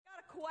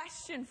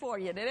Question for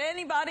you. Did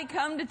anybody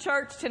come to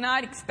church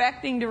tonight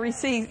expecting to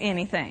receive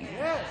anything?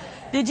 Yes.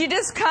 Did you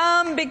just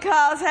come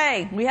because,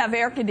 hey, we have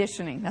air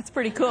conditioning? That's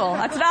pretty cool.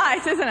 That's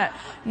nice, isn't it?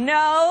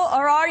 No.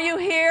 Or are you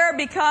here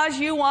because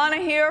you want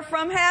to hear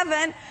from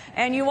heaven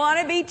and you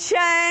want to be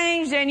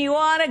changed and you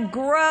want to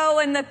grow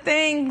in the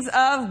things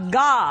of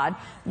God?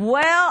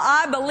 Well,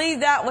 I believe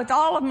that with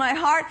all of my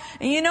heart.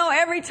 And you know,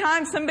 every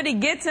time somebody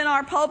gets in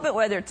our pulpit,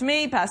 whether it's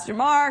me, Pastor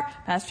Mark,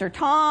 Pastor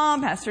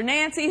Tom, Pastor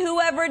Nancy,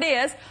 whoever it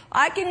is,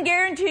 I can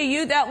guarantee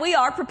you that we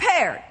are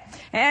prepared.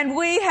 And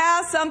we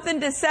have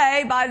something to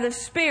say by the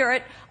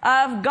Spirit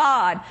of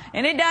God.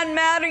 And it doesn't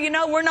matter, you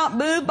know, we're not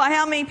moved by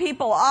how many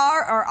people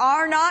are or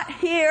are not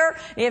here.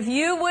 If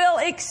you will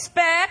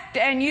expect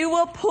and you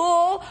will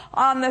pull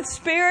on the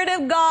Spirit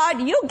of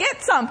God, you'll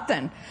get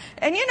something.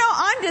 And you know,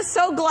 I'm just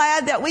so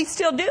glad that we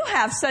still do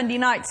have Sunday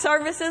night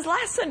services.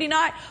 Last Sunday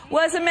night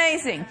was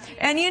amazing.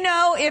 And you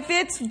know, if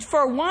it's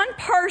for one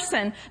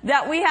person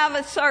that we have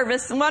a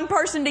service, one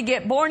person to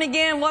get born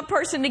again, one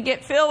person to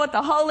get filled with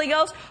the Holy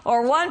Ghost,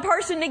 or one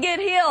person to get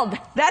healed,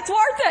 that's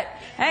worth it.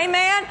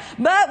 Amen.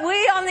 But we,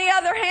 on the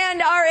other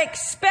hand, are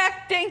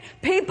expecting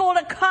people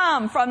to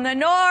come from the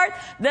north,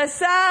 the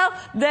south,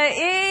 the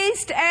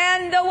east,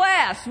 and the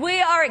west.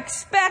 We are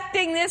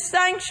expecting this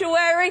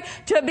sanctuary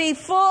to be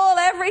full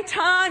every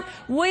time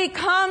we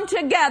come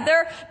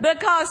together,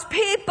 because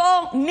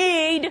people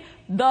need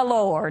the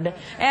Lord.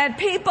 And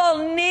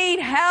people need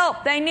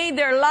help. They need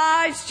their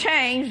lives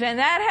changed, and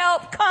that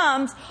help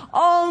comes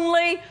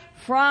only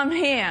from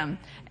Him.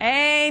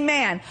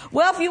 Amen.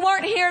 Well, if you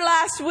weren't here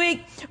last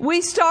week,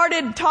 we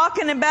started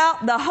talking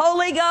about the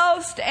Holy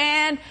Ghost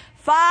and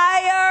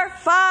fire,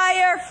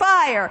 fire,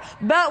 fire.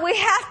 But we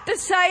have to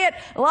say it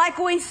like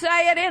we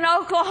say it in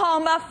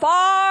Oklahoma,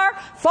 far,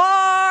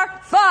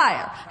 far,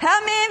 fire. How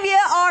many of you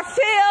are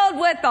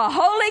filled with the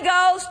Holy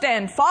Ghost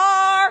and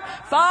far,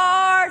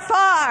 far,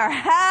 fire?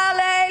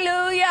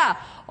 Hallelujah.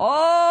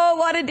 Oh,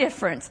 what a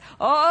difference.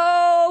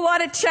 Oh,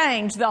 what a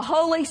change the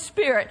Holy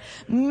Spirit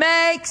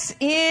makes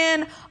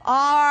in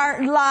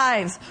our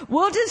lives.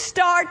 We'll just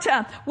start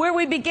where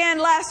we began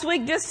last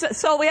week, just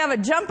so we have a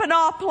jumping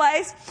off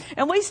place.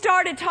 And we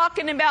started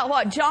talking about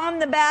what John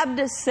the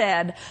Baptist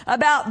said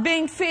about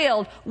being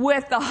filled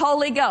with the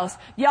Holy Ghost.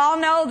 Y'all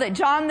know that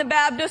John the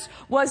Baptist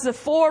was the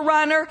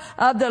forerunner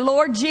of the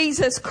Lord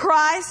Jesus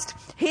Christ.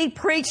 He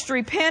preached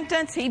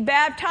repentance. He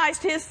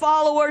baptized his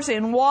followers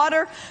in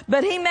water.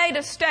 But he made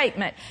a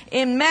statement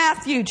in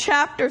Matthew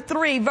chapter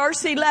 3,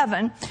 verse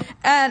 11.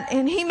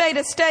 And he made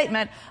a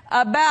statement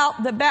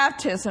about the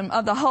baptism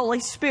of the Holy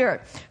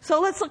Spirit.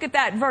 So let's look at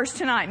that verse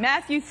tonight.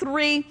 Matthew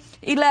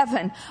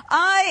 3:11.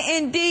 I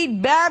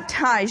indeed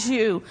baptize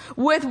you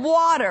with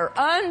water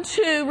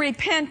unto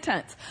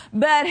repentance,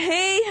 but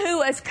he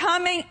who is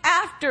coming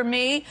after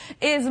me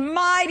is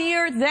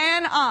mightier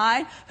than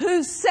I,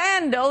 whose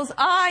sandals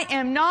I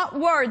am not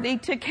worthy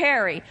to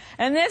carry.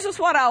 And this is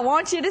what I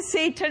want you to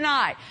see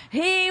tonight.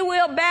 He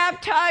will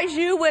baptize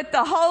you with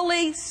the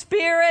Holy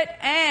Spirit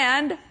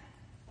and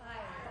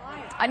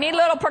I need a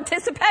little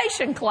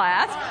participation,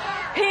 class.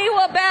 He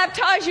will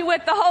baptize you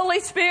with the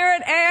Holy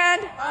Spirit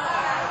and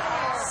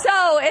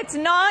so it's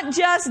not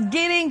just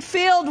getting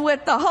filled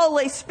with the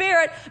Holy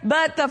Spirit,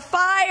 but the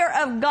fire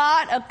of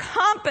God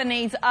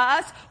accompanies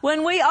us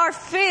when we are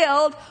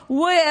filled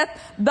with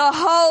the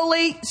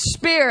Holy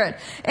Spirit.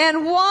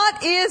 And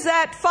what is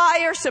that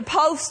fire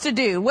supposed to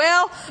do?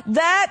 Well,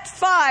 that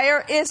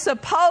fire is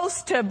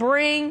supposed to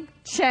bring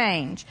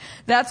change.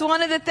 That's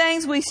one of the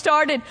things we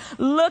started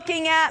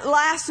looking at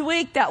last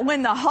week, that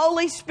when the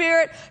Holy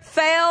Spirit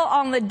fell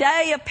on the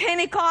day of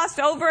Pentecost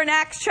over in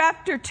Acts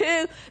chapter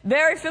 2,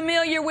 very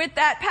familiar with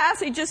that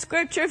passage of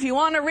Scripture if you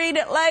want to read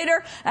it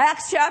later.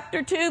 Acts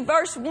chapter 2,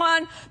 verse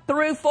 1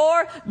 through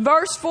 4.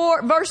 Verse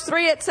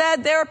 3, it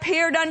said, there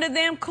appeared unto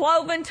them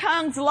cloven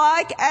tongues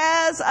like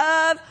as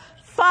of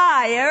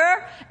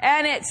fire,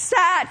 and it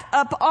sat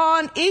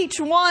upon each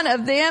one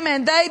of them,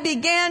 and they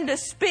began to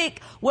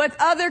speak with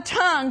other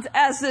tongues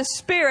as the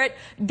Spirit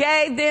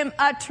gave them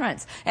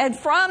utterance. And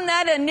from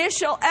that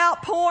initial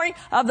outpouring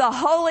of the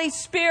Holy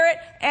Spirit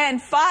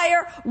and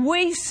fire,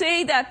 we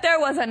see that there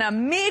was an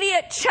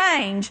immediate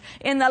change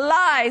in the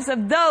lives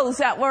of those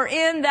that were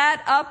in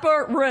that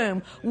upper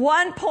room.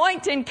 One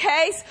point in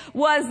case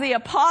was the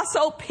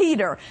Apostle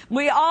Peter.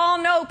 We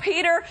all know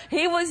Peter.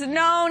 He was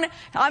known,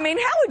 how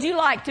would you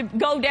like to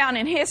go down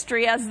in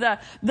history as the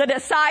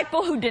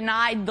disciple who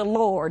denied the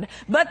Lord?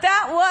 But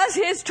that was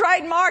his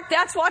trademark.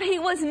 That's what he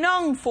was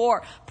known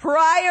for.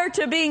 Prior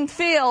to being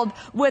filled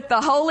with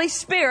the Holy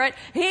Spirit,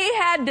 he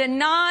had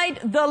denied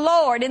the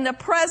Lord in the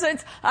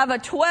presence of a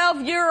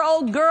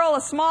 12-year-old girl,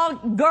 a small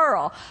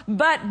girl.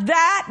 But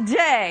that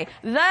day,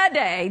 the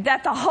day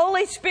that the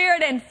Holy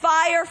Spirit and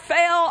fire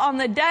fell on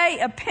the day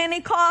of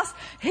Pentecost,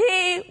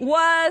 he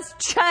was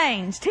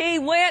changed. He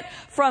went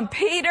from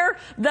Peter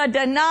the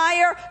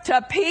denier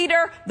to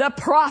Peter the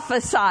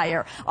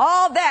prophesier.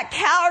 All that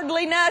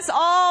cowardliness,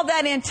 all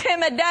that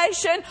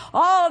intimidation,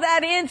 all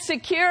that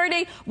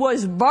insecurity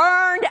was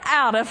burned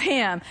out of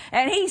him.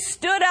 And he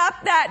stood up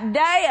that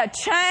day a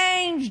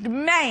changed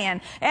man.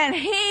 And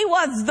he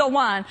was the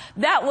one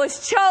that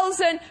was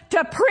chosen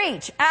to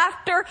preach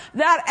after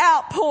that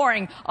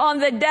outpouring on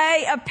the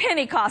day of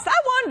Pentecost.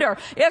 I wonder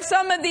if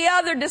some of the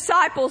other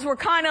disciples were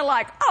kind of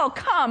like, oh,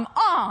 come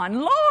on,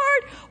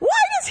 Lord,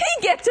 why does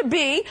he get to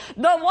be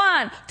the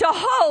one to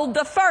hold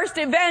the first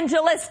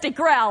evangelistic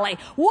rally?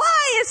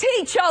 Why is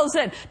he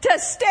chosen to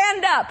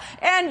stand up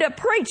and to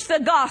preach the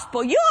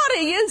gospel? You ought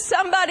to use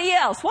somebody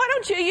else. Why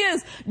don't you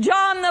use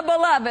John the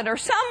Beloved or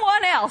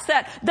someone else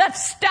that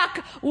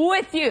stuck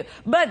with you?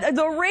 But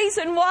the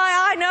reason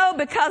why I know,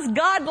 because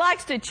God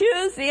likes to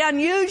choose the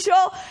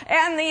unusual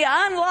and the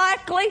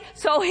unlikely,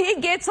 so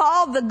he gets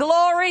all the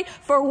glory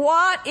for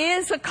what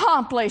is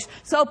accomplished.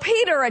 So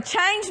Peter, a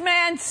changed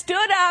man,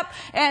 stood up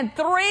and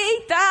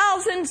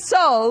 3,000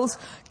 souls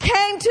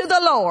came to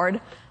the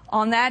Lord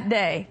on that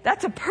day.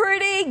 That's a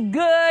pretty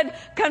good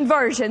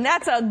conversion.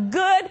 That's a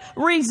good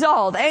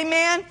result.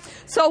 Amen.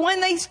 So when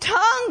these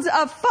tongues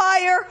of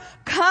fire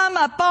come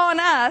upon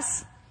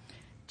us,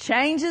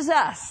 changes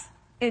us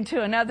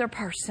into another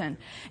person.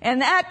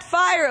 And that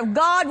fire of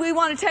God, we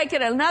want to take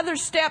it another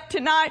step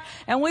tonight,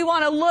 and we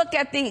want to look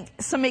at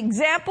some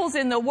examples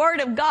in the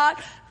Word of God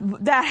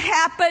that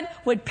happen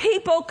when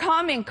people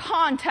come in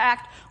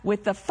contact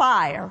with the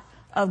fire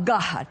of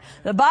God.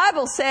 The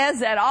Bible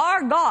says that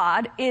our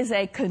God is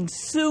a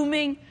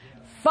consuming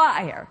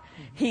fire.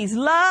 He's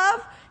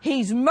love,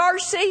 He's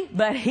mercy,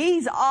 but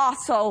He's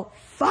also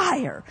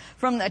fire.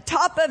 From the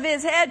top of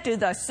His head to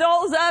the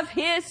soles of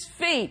His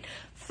feet,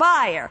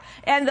 fire.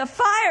 And the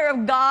fire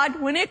of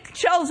God, when it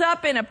shows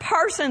up in a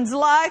person's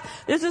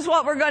life, this is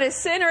what we're going to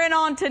center in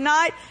on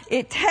tonight.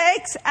 It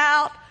takes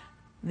out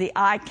the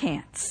I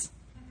can'ts.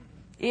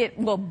 It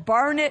will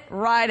burn it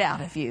right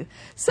out of you.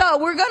 So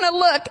we're going to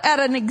look at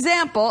an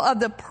example of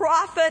the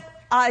prophet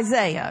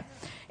Isaiah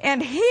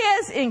and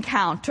his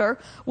encounter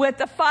with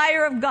the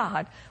fire of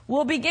God.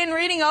 We'll begin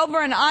reading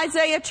over in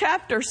Isaiah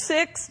chapter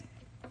 6,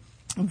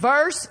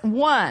 verse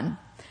 1.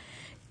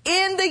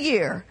 In the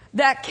year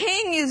that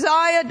King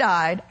Uzziah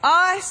died,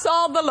 I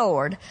saw the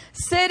Lord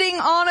sitting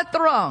on a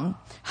throne,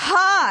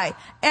 high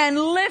and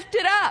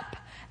lifted up,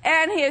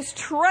 and his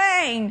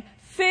train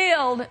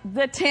filled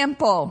the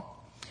temple.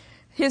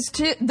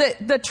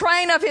 The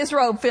train of his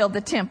robe filled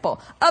the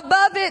temple.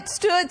 Above it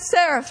stood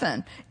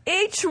seraphim.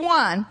 Each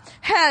one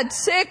had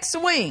 6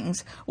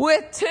 wings.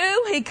 With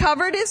 2 he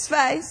covered his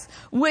face.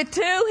 With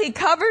 2 he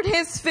covered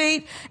his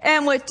feet.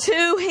 And with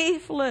 2 he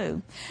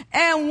flew.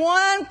 And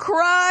one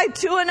cried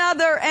to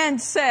another and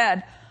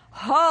said,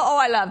 oh,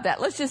 I love that.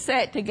 Let's just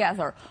say it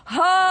together.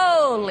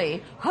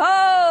 Holy,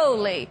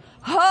 holy,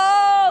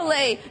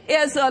 holy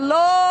is the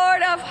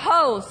Lord of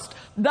hosts.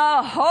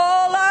 The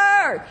whole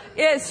earth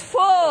is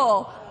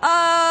full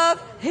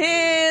of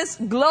His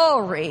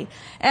glory.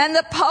 And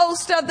the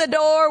posts of the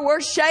door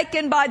were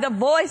shaken by the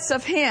voice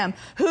of him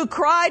who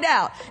cried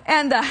out,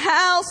 and the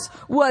house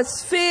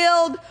was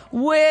filled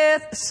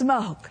with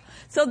smoke.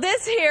 So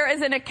this here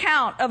is an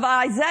account of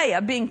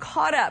Isaiah being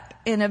caught up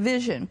in a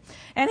vision.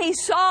 And he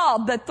saw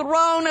the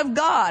throne of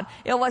God.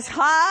 It was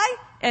high,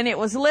 and it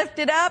was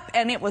lifted up,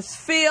 and it was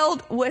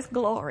filled with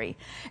glory.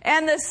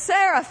 And the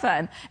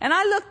seraphim, and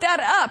I looked that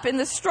up in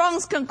the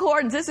Strong's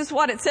Concordance. This is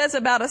what it says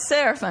about a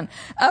seraphim.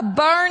 A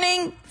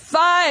burning,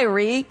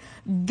 fiery,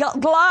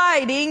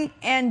 gliding,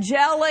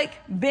 angelic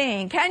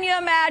being. Can you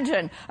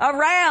imagine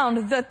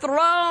around the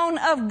throne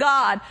of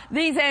God,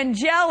 these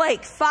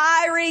angelic,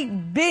 fiery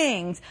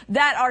beings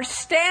that are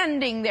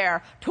standing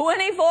there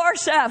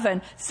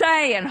 24/7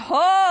 saying,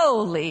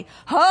 holy,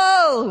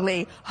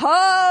 holy,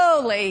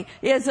 holy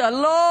is the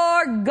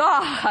Lord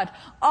God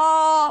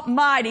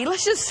Almighty.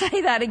 Let's just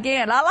say that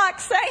again. I like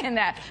saying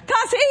that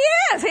because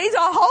He is. He's a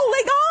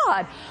holy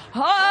God.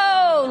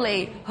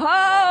 Holy,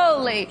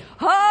 holy,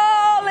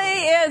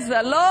 holy is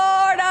the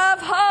Lord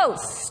of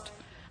hosts.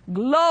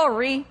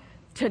 Glory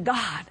to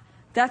God.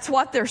 That's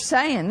what they're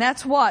saying.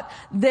 That's what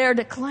they're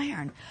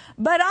declaring.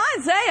 But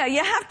Isaiah,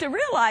 you have to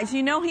realize,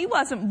 he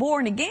wasn't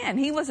born again.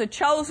 He was a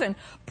chosen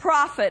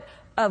prophet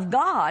of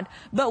God.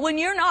 But when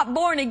you're not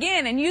born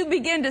again and you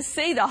begin to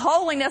see the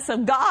holiness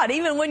of God,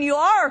 even when you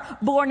are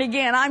born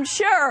again, I'm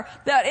sure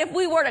that if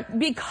we were to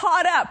be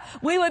caught up,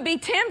 we would be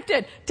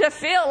tempted to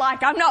feel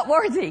like I'm not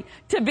worthy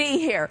to be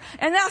here.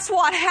 And that's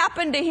what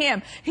happened to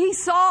him. He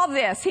saw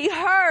this. He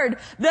heard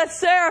the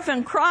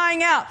seraphim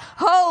crying out,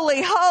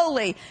 holy,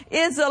 holy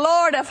is the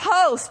Lord of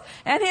hosts.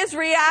 And his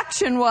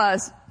reaction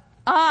was,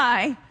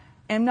 I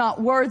am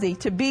not worthy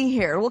to be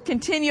here. We'll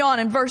continue on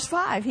in verse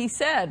 5. He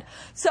said,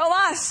 so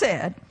I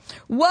said,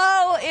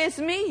 woe is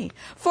me,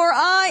 for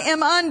I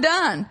am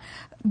undone,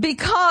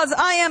 because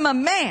I am a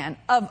man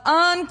of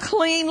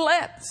unclean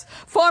lips.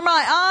 For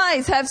my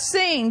eyes have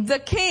seen the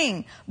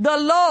King, the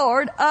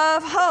Lord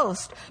of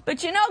hosts.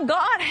 But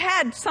God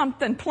had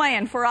something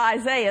planned for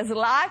Isaiah's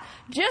life.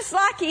 just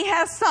like He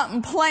has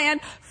something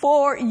planned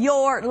for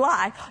your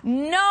life.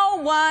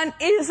 No one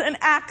is an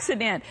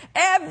accident.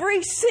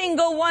 Every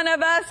single one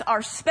of us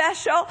are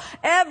special.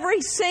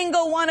 Every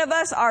single one of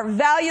us are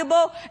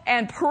valuable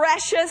and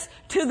precious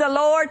to the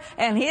Lord,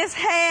 and His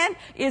hand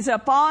is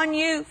upon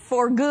you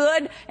for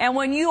good. And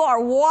when you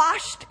are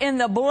washed in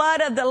the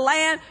blood of the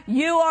Lamb,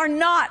 you are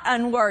not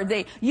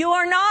unworthy. You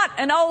are not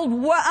an old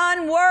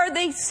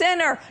unworthy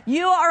sinner.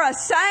 You are a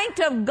saint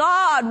of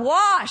God,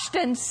 washed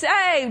and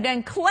saved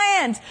and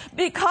cleansed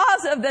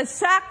because of the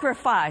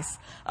sacrifice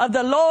of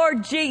the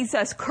Lord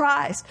Jesus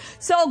Christ.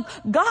 So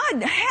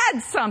God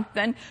had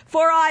something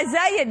for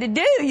Isaiah to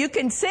do. You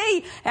can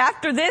see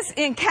after this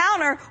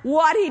encounter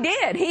what he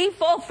did. He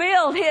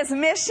fulfilled his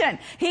mission.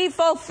 He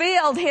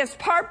fulfilled his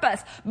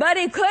purpose. But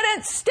he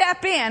couldn't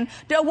step in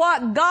to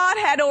what God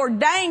had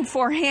ordained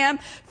for him,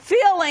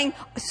 feeling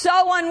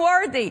so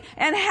unworthy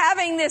and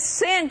having this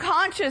sin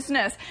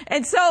consciousness.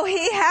 And so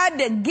he had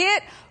to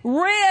get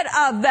rid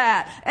of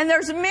that. And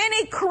there's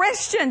many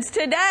Christians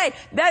today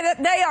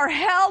that they are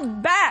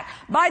held back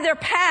by their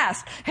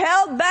past,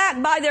 held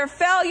back by their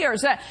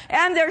failures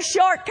and their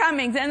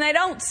shortcomings, and they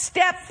don't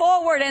step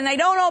forward and they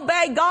don't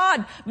obey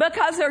God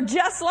because they're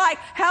just like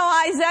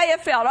how Isaiah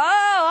felt.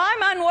 Oh,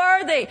 I'm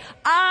unworthy.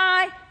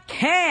 I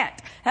can't.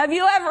 Have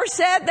you ever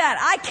said that?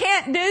 I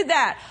can't do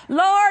that.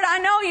 Lord, I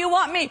know you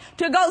want me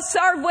to go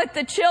serve with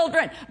the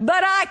children,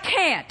 but I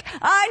can't.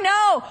 I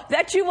know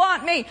that you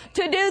want me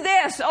to do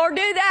this or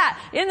do that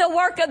in the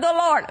work of the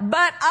Lord,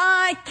 but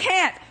I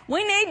can't.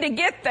 We need to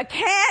get the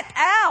can't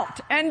out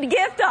and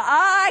get the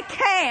I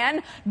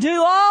can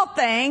do all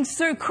things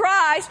through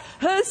Christ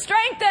who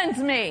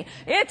strengthens me.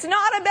 It's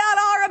not about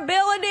our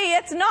ability.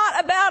 It's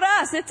not about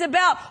us. It's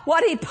about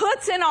what He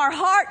puts in our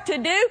heart to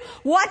do,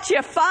 what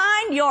you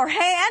find your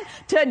hand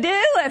to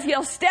do. If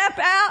you'll step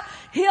out,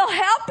 He'll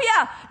help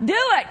you do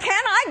it.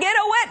 Can I get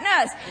a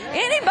witness?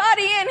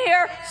 Anybody in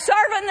here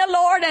serving the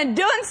Lord and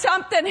doing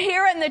something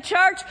here in the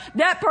church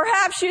that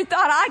perhaps you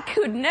thought, I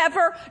could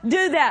never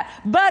do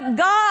that. But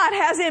God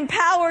has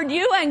empowered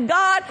you and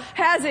God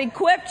has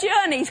equipped you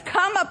and He's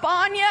come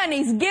upon you and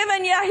He's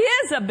given you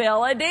His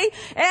ability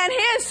and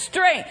His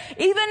strength.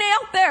 Even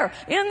out there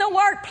in the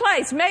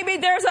workplace, maybe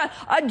there's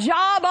a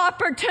job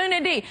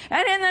opportunity,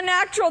 and in the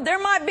natural there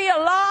might be a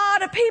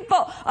lot of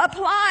people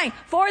applying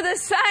for the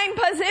same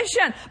position.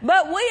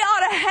 But we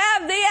ought to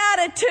have the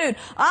attitude,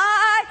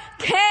 I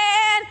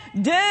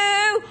can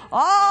do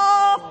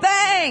all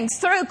things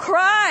through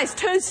Christ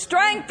who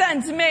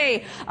strengthens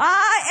me.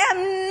 I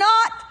am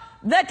not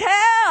the tail.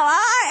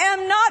 I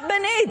am not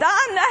beneath.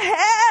 I'm the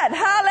head.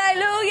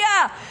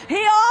 Hallelujah.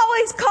 He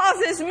always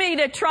causes me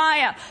to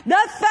triumph.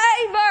 The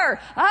favor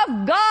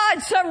of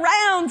God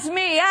surrounds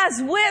me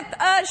as with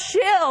a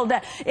shield.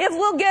 If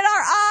we'll get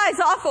our eyes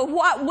off of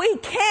what we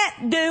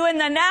can't do in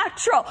the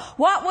natural,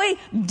 what we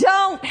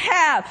don't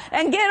have,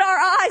 and get our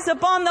eyes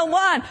upon the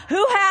one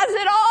who has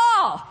it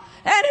all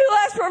and who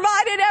has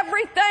provided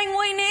everything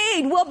we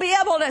need, we'll be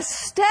able to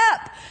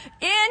step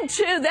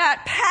into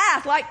that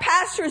path like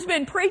Pastor's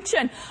been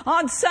preaching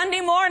on Sunday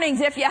mornings.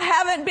 If you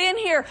haven't been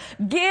here,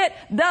 get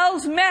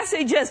those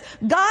messages.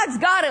 God's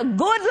got a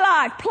good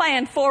life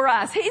planned for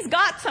us. He's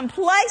got some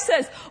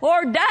places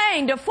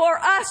ordained for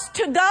us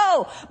to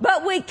go,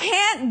 but we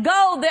can't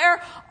go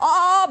there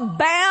all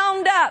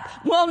bound up.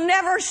 We'll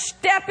never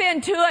step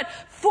into it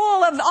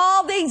full of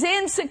all these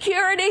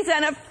insecurities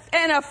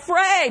and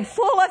afraid,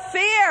 full of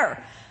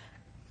fear.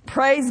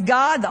 Praise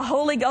God, the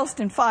Holy Ghost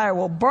and fire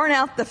will burn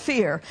out the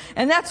fear.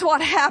 And that's what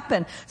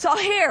happened. So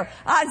here,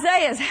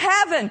 Isaiah's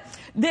having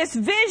this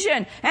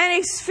vision and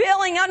he's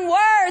feeling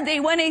unworthy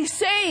when he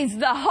sees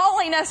the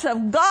holiness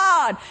of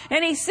God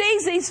and he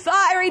sees these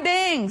fiery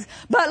beings.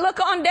 But look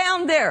on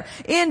down there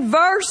in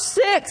verse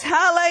 6,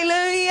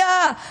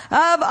 hallelujah,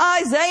 of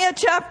Isaiah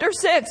chapter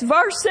 6,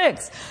 verse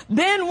 6.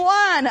 Then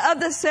one of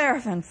the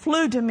seraphim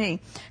flew to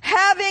me,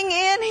 having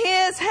in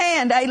his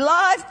hand a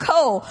live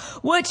coal,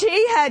 which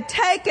he had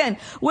taken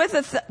with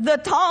the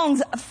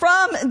tongs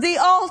from the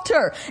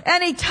altar.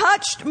 And he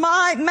touched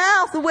my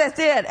mouth with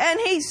it. And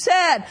he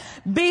said,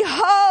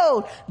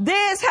 behold,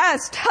 this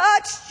has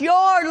touched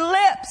your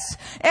lips,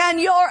 and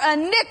your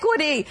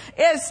iniquity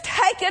is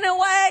taken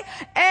away,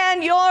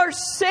 and your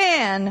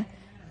sin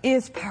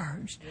is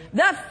purged.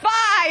 The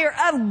fire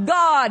of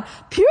God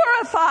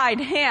purified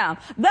him.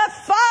 The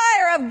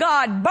fire of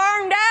God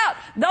burned out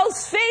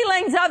those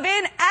feelings of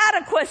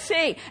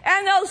inadequacy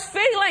and those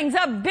feelings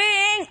of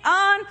being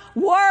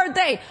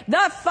unworthy.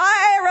 The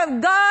fire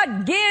of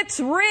God gets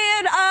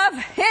rid of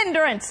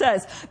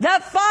hindrances.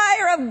 The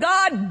fire of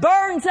God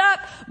burns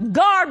up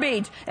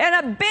garbage. And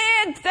a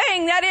big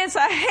thing that is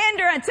a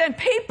hindrance in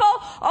people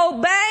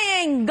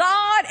obeying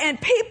God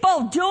and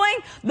people doing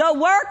the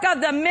work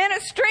of the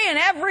ministry, and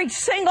every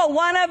single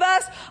one of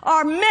us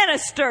are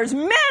ministers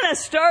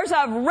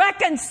of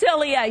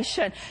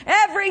reconciliation.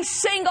 Every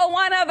single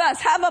one of us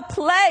have a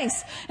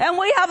place and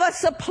we have have a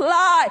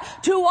supply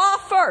to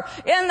offer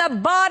in the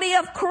body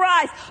of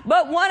Christ.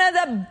 But one of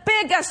the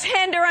biggest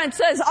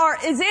hindrances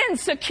is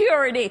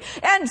insecurity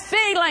and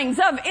feelings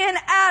of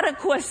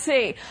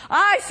inadequacy.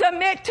 I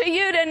submit to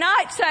you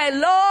tonight, say,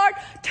 Lord,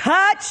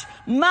 touch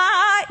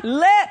my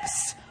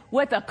lips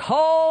with a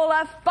coal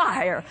of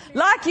fire,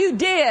 like you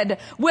did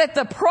with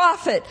the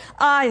prophet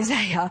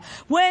Isaiah.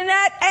 When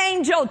that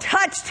angel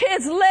touched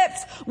his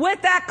lips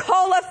with that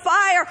coal of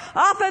fire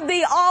off of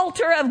the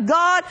altar of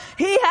God,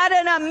 he had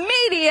an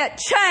immediate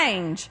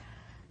change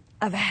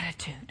of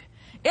attitude.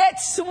 It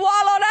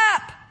swallowed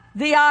up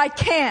the I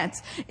can't.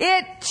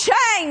 It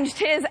changed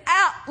his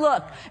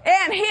outlook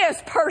and his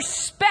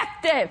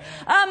perspective.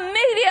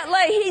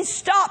 Immediately he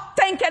stopped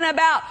thinking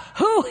about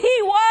who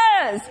he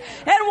was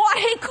and what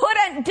he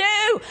couldn't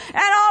do.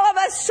 And all of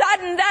a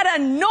sudden that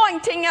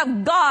anointing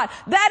of God,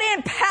 that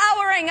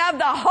empowering of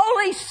the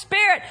Holy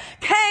Spirit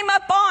came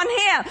upon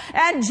him.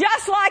 And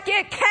just like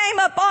it came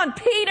upon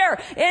Peter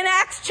in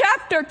Acts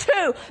chapter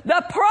 2,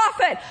 the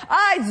prophet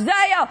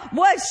Isaiah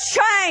was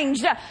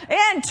changed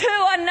into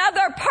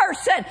another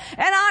person.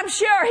 And I'm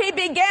sure he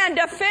began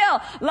to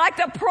feel like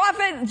the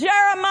prophet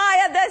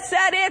Jeremiah that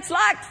said, it's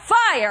like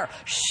fire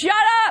shut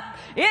up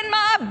in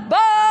my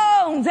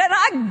bones. And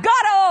I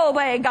gotta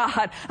obey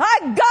God.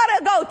 I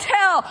gotta go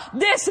tell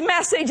this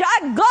message.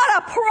 I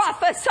gotta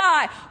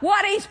prophesy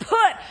what he's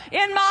put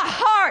in my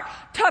heart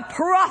to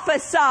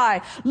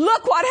prophesy.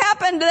 Look what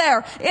happened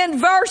there in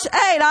verse 8.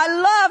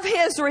 I love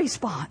his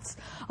response.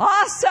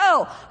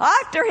 Also,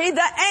 after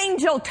the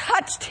angel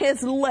touched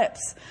his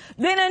lips,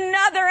 then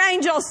another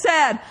angel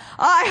said,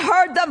 I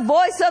heard the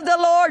voice of the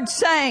Lord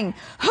saying,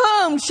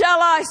 whom shall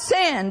I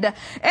send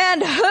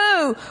and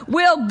who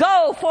will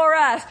go for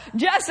us?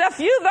 Just a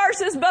few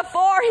verses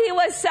before he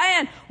was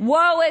saying,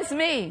 woe is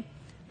me.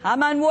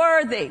 I'm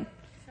unworthy.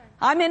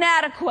 I'm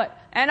inadequate.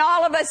 And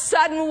all of a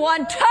sudden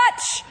one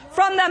touch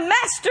from the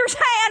master's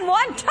hand,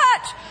 one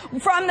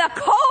touch from the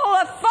coal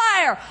of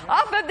fire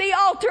off of the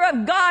altar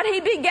of God, he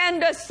began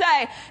to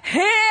say,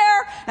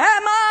 here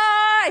am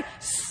I,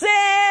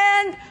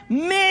 send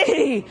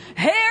me.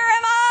 Here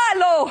am I,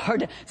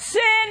 Lord,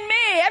 send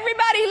me.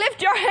 Everybody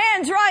lift your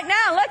hands right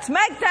now. Let's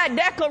make that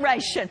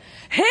declaration.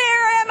 Here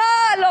am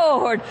I,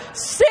 Lord,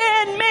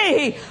 send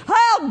me.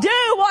 I'll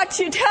do what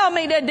you tell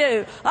me to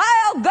do.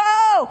 I'll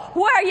go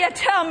where you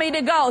tell me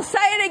to go. Say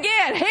it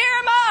again. Here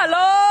am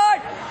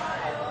I,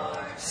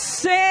 Lord,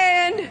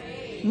 send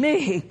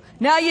me.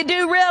 Now you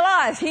do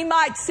realize he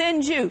might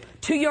send you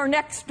to your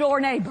next door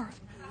neighbor.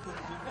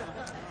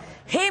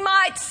 He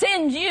might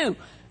send you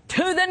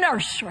to the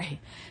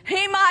nursery.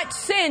 He might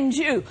send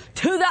you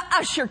to the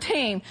usher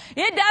team.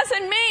 It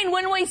doesn't mean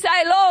when we say,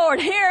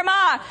 Lord, here am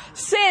I,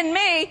 send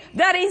me,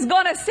 that he's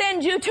going to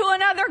send you to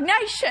another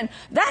nation.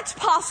 That's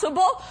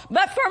possible.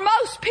 But for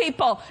most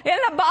people in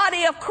the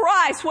body of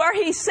Christ, where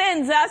he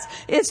sends us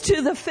is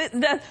to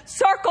the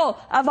circle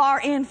of our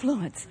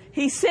influence.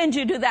 He sends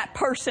you to that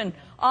person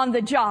on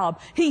the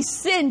job. He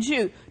sends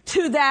you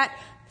to that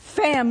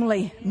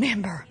family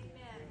member.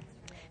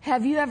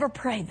 Have you ever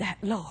prayed that,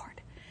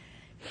 Lord,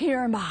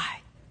 here am I,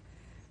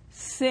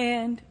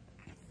 send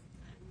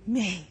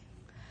me?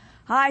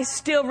 I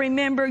still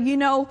remember,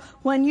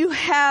 when you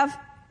have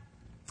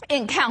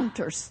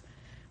encounters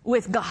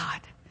with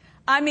God,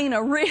 I mean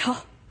a real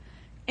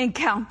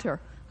encounter.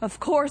 Of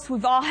course,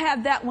 we've all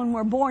had that when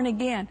we're born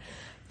again.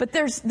 But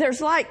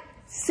there's like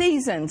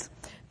seasons.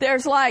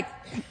 There's like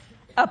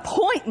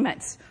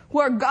appointments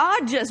where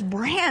God just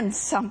brands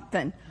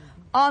something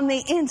on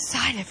the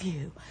inside of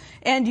you.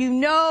 And you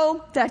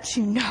know that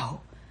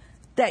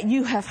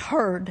you have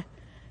heard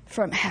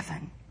from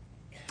heaven.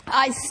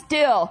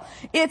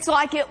 It's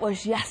like it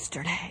was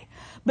yesterday,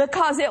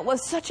 because it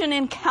was such an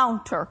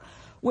encounter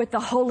with the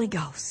Holy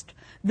Ghost.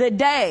 The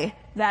day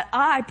that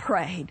I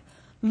prayed,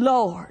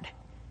 Lord,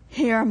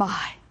 here am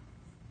I,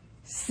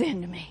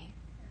 send me.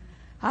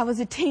 I was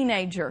a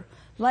teenager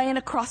laying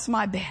across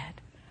my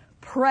bed,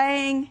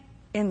 praying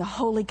in the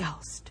Holy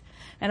Ghost.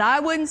 And I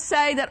wouldn't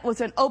say that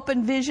was an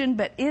open vision,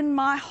 but in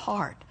my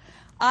heart,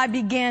 I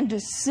began to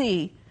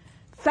see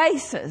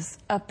faces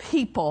of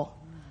people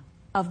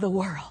of the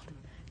world,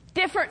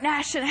 different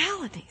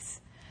nationalities.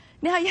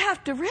 Now you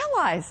have to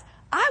realize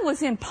I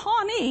was in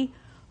Pawnee,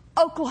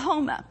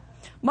 Oklahoma.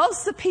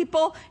 Most of the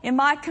people in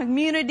my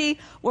community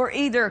were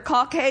either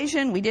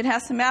Caucasian, we did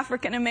have some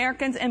African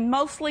Americans, and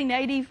mostly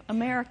Native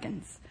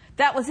Americans.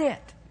 That was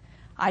it.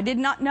 I did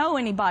not know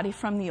anybody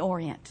from the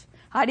Orient.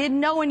 I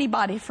didn't know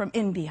anybody from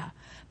India.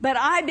 But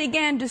I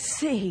began to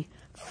see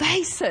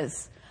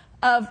faces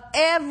of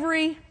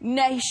every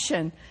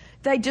nation.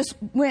 They just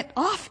went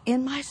off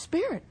in my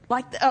spirit,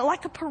 like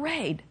a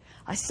parade.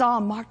 I saw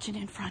them marching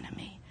in front of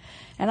me.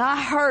 And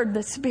I heard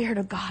the Spirit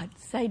of God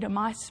say to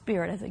my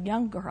spirit as a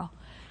young girl,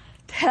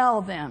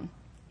 tell them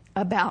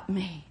about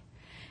me.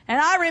 And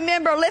I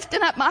remember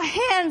lifting up my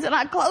hands and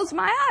I closed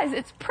my eyes.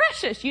 It's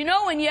precious.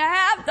 When you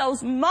have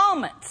those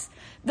moments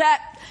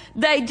that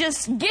they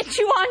just get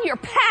you on your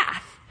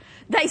path.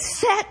 They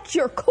set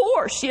your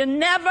course. You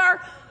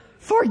never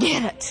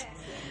forget it.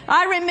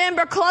 I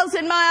remember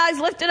closing my eyes,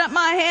 lifting up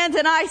my hands,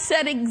 and I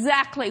said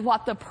exactly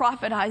what the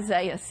prophet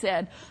Isaiah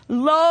said.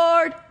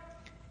 Lord,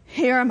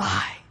 here am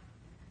I.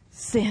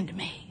 Send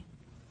me.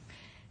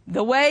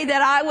 The way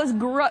that I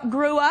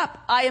grew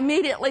up, I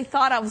immediately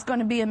thought I was going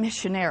to be a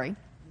missionary,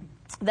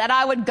 that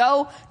I would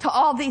go to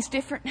all these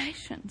different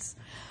nations.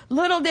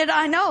 Little did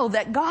I know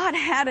that God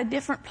had a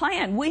different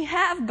plan. We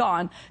have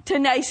gone to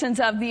nations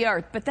of the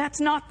earth, but that's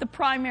not the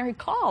primary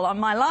call on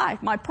my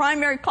life. My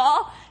primary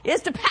call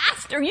is to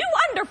pastor you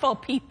wonderful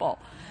people.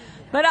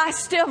 But I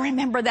still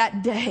remember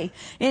that day.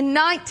 In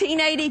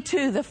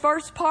 1982, the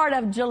first part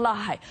of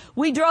July,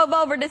 we drove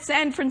over to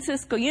San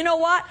Francisco. You know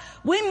what?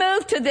 We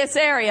moved to this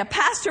area.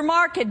 Pastor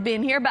Mark had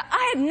been here, but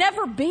I had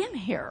never been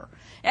here.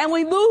 And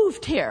we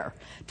moved here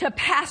to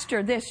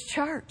pastor this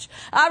church.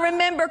 I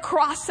remember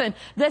crossing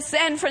the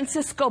San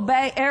Francisco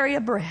Bay Area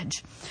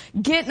Bridge,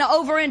 getting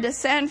over into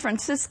San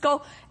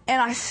Francisco,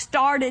 and I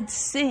started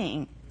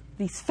seeing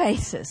these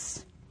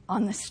faces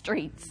on the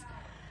streets.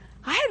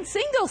 I hadn't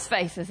seen those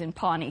faces in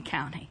Pawnee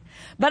County,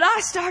 but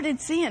I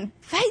started seeing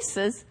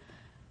faces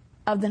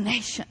of the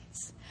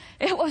nations.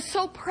 It was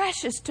so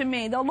precious to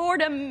me. The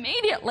Lord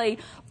immediately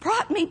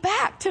brought me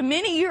back to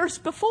many years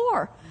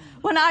before,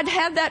 when I'd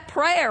had that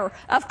prayer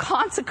of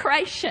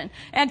consecration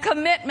and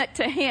commitment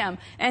to Him.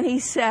 And He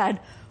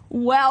said,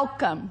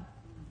 welcome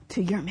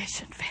to your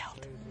mission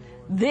field.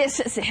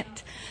 This is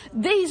it.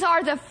 These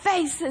are the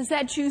faces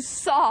that you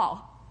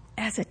saw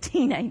as a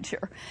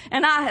teenager.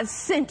 And I have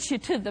sent you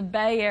to the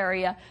Bay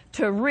Area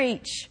to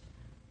reach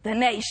the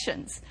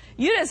nations.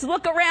 You just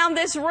look around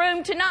this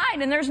room tonight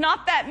and there's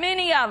not that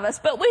many of us,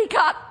 but we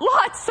got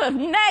lots of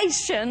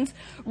nations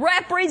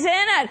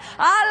represented.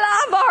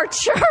 I love our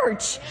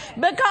church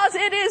because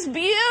it is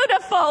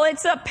beautiful.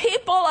 It's a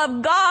people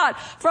of God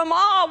from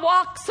all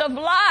walks of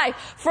life,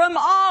 from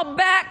all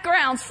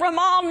backgrounds, from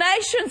all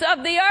nations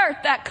of the earth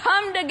that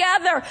come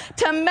together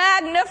to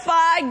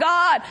magnify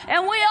God.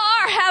 And we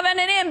are having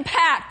an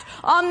impact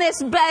on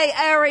this Bay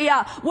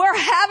Area. We're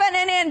having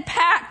an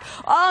impact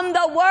on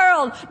the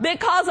world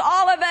because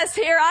all of us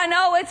here, I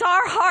know it's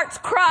our heart's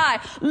cry.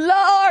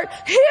 Lord,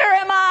 here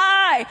am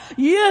I.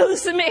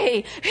 Use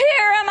me.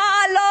 Here am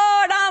I,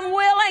 Lord. I'm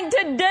willing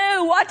to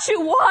do what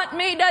you want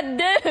me to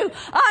do.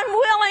 I'm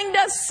willing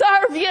to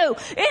serve you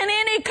in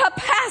any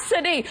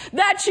capacity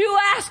that you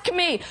ask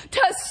me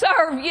to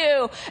serve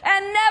you.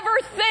 And never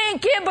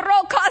think,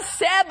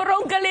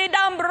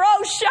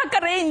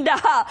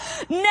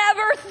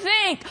 never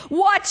think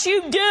what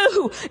you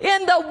do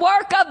in the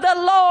work of the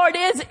Lord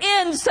is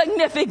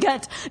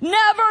insignificant.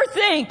 Never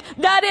think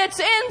that it's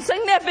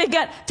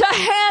insignificant to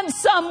hand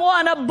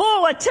someone a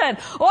bulletin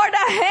or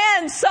to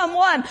hand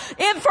someone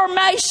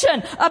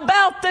information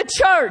about the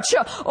church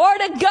or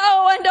to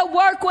go and to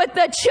work with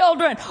the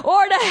children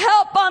or to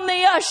help on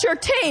the usher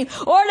team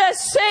or to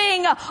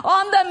sing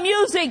on the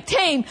music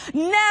team.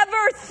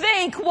 Never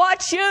think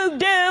what you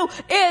do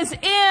is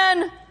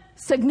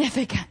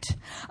insignificant.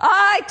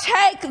 I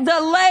take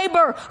the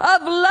labor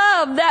of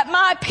love that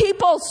my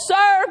people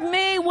serve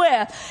me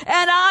with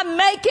and I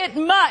make it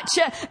much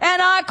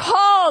and I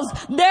cause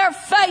their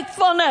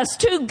faithfulness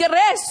to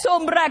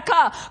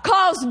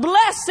cause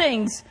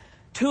blessings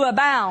to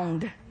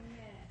abound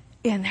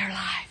in their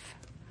life.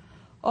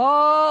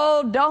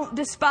 Oh, don't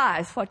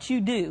despise what you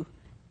do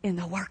in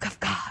the work of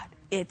God.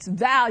 It's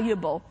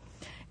valuable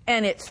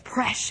and it's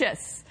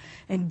precious.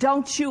 And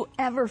don't you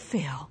ever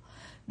feel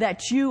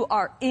that you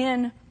are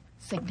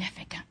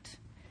insignificant.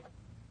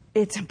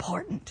 It's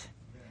important.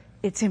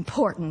 It's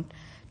important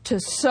to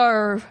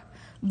serve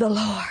the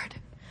Lord.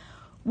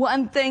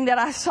 One thing that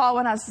I saw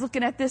when I was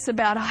looking at this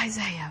about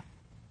Isaiah,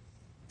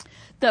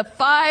 the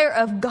fire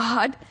of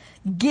God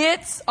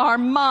gets our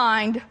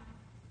mind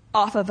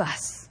off of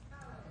us.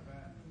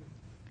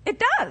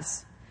 It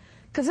does.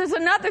 Because there's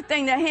another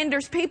thing that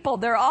hinders people.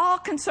 They're all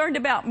concerned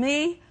about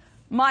me,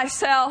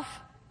 myself,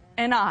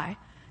 and I.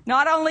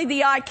 Not only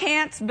the I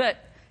can'ts, but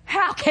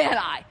how can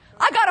I?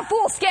 I got a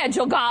full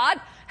schedule, God.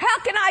 How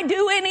can I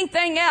do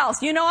anything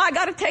else? You know, I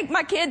got to take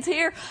my kids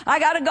here. I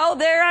got to go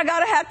there. I got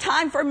to have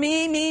time for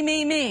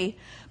me.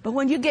 But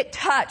when you get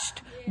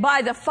touched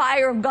by the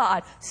fire of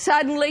God,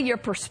 suddenly your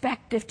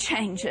perspective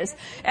changes.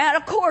 And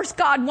of course,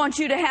 God wants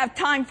you to have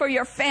time for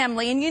your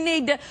family, and you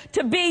need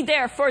to be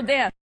there for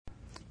them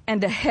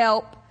and to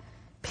help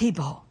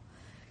people.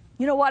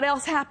 You know what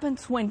else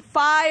happens? When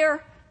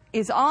fire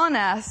is on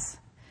us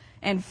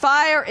and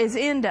fire is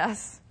in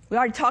us, we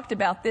already talked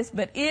about this,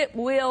 but it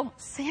will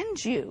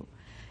send you.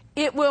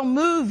 It will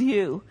move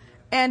you,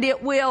 and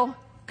it will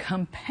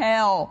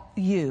compel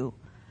you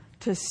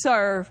to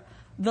serve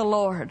the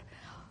Lord.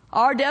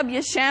 R.W.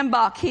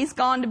 Shambach, he's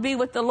gone to be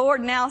with the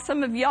Lord now.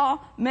 Some of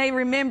y'all may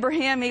remember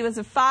him. He was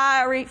a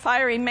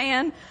fiery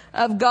man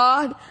of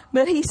God.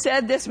 But he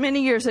said this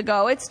many years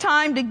ago. It's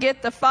time to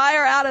get the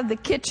fire out of the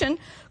kitchen,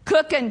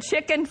 cooking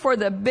chicken for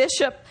the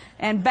bishop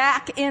and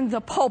back in the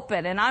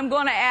pulpit. And I'm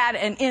going to add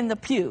an in the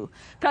pew.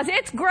 Because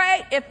it's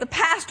great if the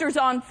pastor's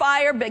on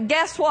fire, but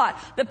guess what?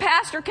 The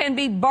pastor can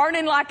be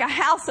burning like a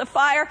house of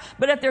fire,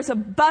 but if there's a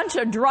bunch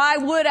of dry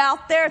wood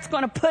out there, it's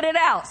going to put it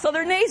out. So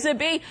there needs to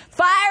be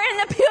fire in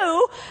the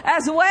pew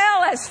as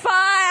well as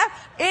fire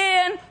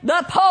in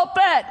the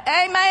pulpit.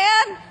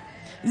 Amen?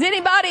 Is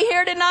anybody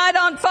here tonight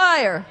on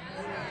fire?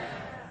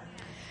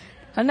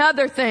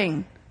 Another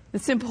thing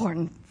that's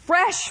important,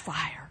 fresh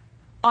fire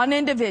on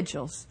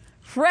individuals,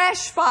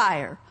 fresh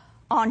fire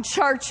on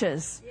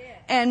churches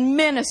and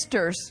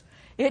ministers.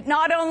 It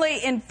not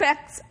only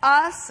affects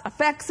us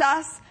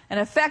and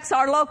affects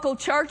our local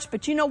church,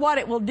 but you know what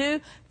it will do?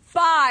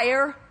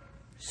 Fire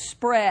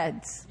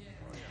spreads.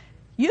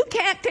 You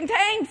can't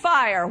contain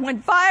fire.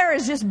 When fire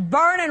is just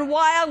burning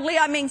wildly,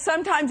 I mean,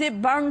 sometimes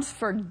it burns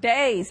for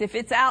days if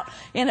it's out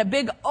in a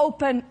big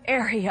open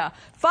area.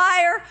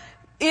 Fire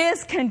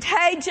is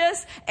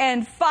contagious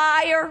and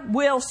fire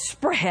will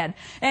spread.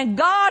 And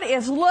God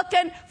is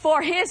looking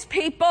for His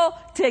people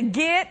to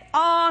get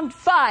on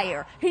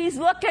fire. He's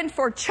looking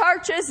for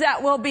churches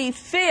that will be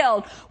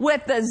filled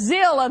with the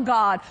zeal of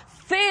God,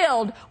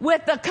 filled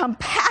with the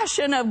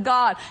compassion of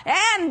God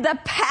and the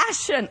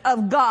passion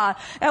of God.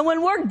 And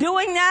when we're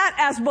doing that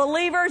as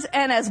believers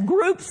and as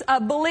groups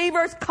of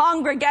believers,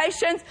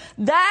 congregations,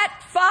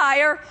 that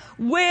fire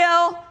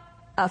will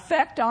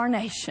affect our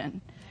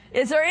nation.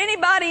 Is there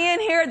anybody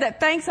in here that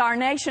thinks our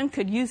nation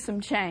could use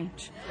some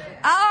change?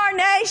 Our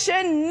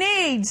nation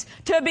needs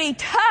to be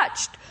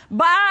touched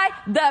by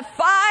the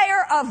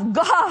fire of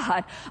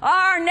God.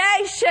 Our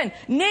nation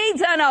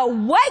needs an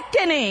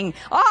awakening.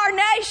 Our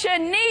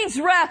nation needs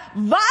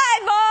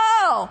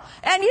revival.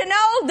 And you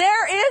know,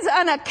 there is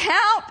an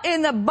account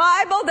in the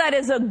Bible that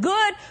is a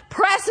good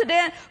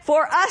precedent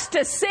for us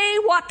to see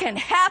what can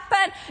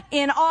happen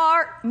in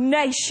our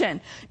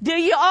nation. Do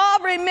you all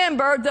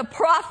remember the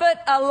prophet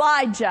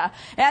Elijah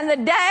and the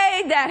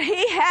day that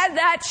he had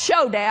that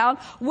showdown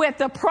with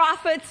the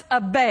prophets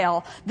of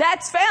Baal?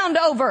 That's found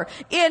over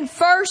in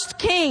 1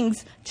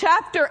 Kings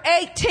chapter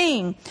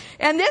 18.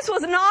 And this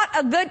was not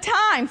a good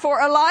time for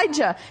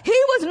Elijah. He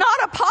was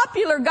not a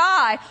popular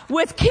guy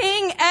with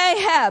King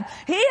Ahab.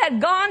 He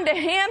had gone to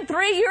him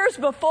 3 years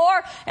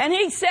before and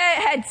he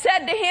had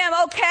said to him,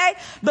 okay,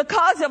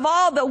 because of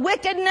all the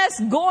wickedness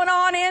going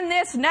on in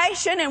this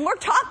nation, and we're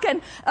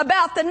talking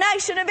about the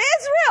nation of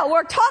Israel.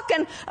 We're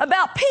talking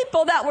about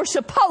people that were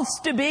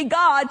supposed to be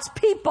God's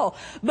people,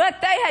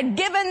 but they had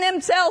given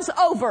themselves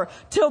over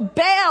to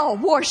Baal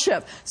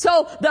worship.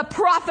 So the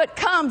prophet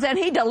comes and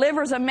he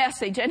delivers a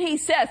message and he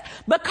says,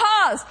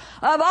 because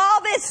of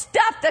all this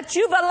stuff that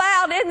you've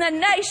allowed in the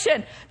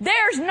nation,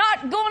 there's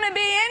not going to be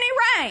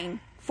any rain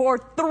for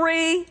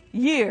 3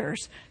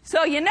 years.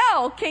 So you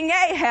know, King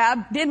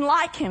Ahab didn't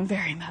like him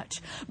very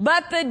much.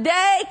 But the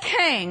day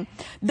came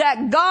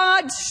that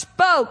God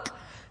spoke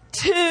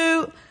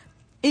to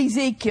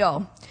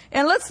Ezekiel.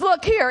 And let's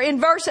look here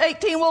in verse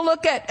 18. We'll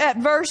look at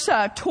verse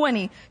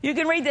 20. You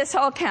can read this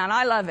whole account.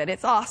 I love it.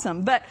 It's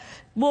awesome. But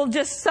we'll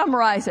just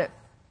summarize it.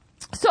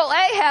 So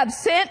Ahab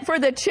sent for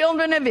the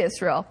children of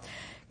Israel.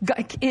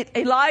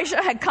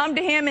 Elijah had come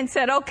to him and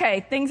said,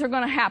 okay, things are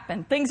going to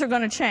happen. Things are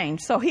going to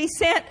change. So he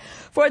sent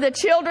for the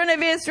children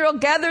of Israel,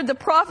 gathered the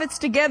prophets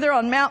together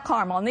on Mount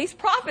Carmel. And these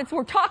prophets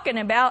we're talking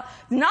about,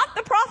 not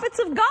the prophets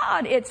of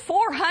God. It's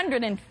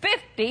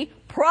 450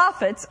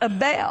 prophets of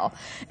Baal.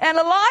 And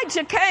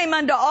Elijah came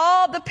unto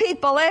all the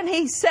people and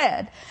he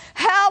said,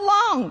 how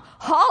long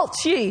halt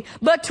ye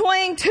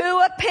between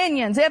two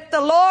opinions? If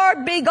the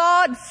Lord be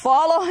God,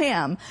 follow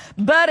him.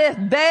 But if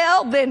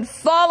Baal, then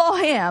follow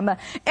him.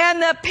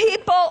 And the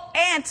people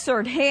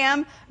answered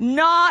him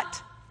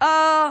not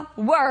a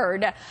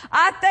word.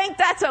 I think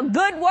that's a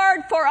good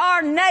word for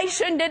our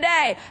nation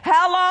today.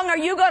 How long are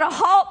you going to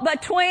halt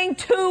between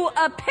two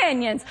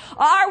opinions?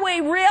 Are we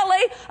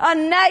really a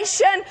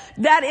nation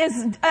that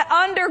is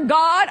under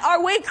God?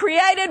 Are we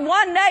created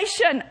one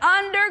nation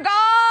under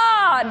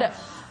God?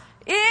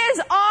 Is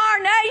our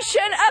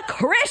nation a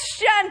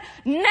Christian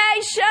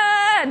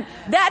nation?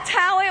 That's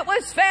how it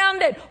was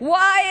founded.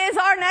 Why is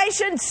our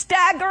nation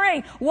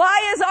staggering?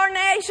 Why is our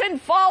nation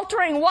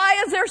faltering?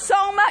 Why is there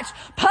so much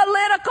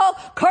political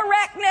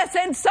correctness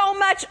and so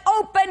much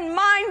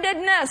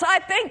open-mindedness? I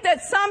think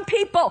that some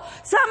people,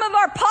 some of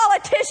our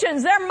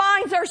politicians, their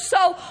minds are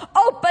so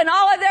open,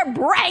 all of their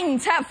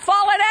brains have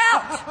fallen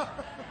out.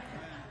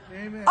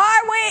 Amen.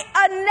 Are we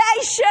a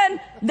nation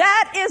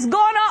that is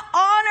going to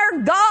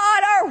honor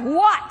God or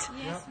what?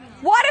 Yes.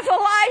 What if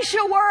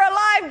Elisha were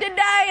alive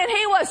today and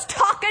he was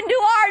talking to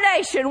our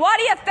nation? What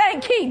do you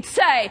think he'd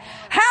say?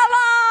 How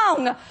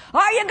long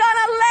are you going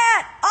to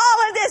let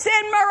all of this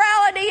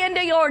immorality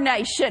into your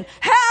nation?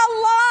 How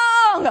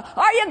long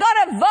are you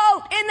going to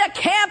vote in the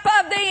camp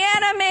of the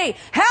enemy?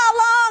 How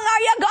long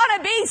are you going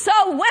to be so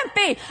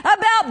wimpy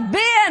about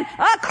being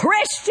a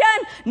Christian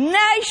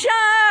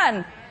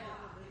nation?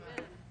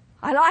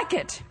 I like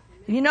it.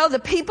 You know, the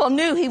people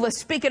knew he was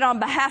speaking on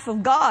behalf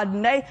of God,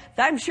 and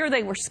I'm sure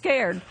they were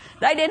scared.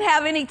 They didn't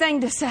have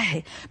anything to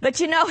say. But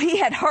you know, he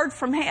had heard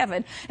from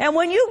heaven. And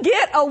when you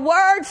get a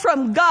word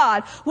from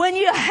God, when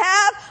you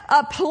have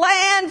a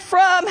plan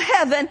from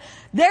heaven,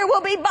 there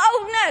will be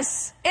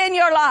boldness in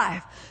your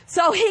life.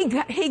 So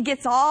he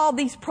gets all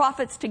these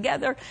prophets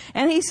together,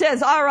 and he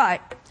says, all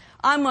right,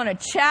 I'm going to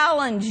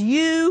challenge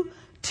you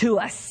to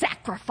a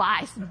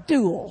sacrifice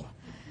duel.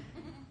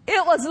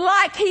 It was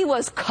like he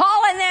was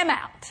calling them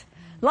out,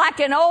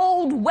 like an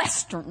old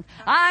Western.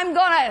 I'm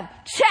going to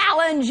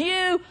challenge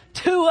you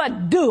to a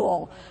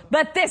duel.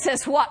 But this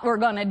is what we're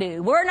going to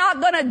do. We're not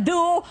going to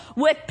duel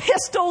with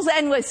pistols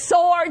and with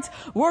swords.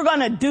 We're going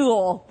to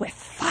duel with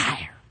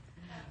fire.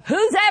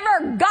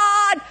 Whoever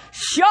God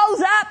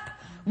shows up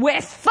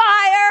with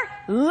fire,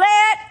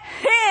 let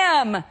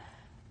him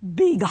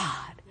be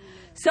God.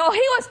 So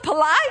he was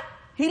polite.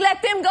 He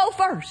let them go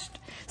first.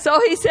 So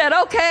he said,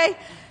 okay,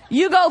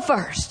 you go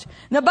first.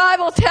 The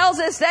Bible tells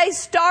us they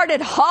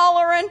started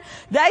hollering.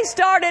 They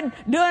started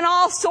doing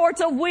all sorts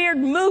of weird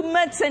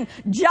movements and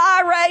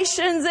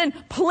gyrations and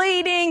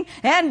pleading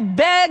and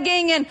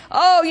begging. And,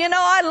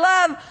 I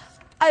love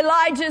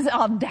Elijah's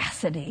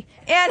audacity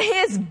and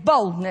his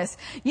boldness.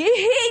 He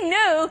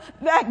knew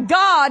that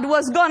God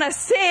was going to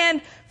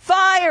send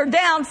fire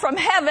down from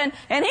heaven,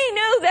 and he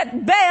knew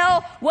that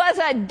Baal was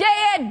a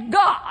dead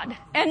god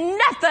and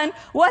nothing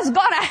was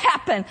going to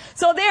happen.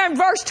 So there in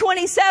verse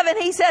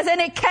 27 he says, and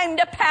it came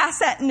to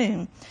pass at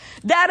noon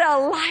that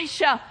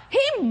Elisha,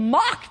 he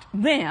mocked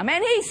them,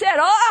 and he said,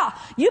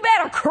 you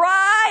better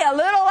cry a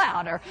little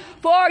louder,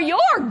 for your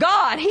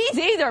God, he's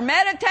either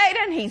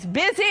meditating, he's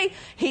busy,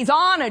 he's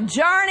on a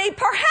journey,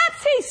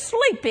 perhaps he's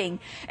sleeping,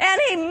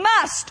 and he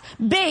must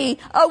be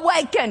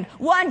awakened.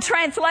 One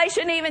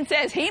translation even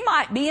says he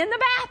might be in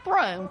the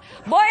bathroom.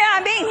 Boy,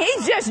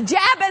 he's just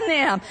jabbing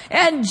them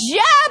and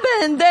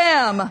jabbing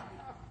them.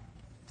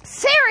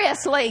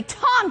 Seriously,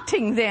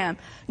 taunting them.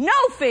 No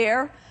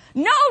fear.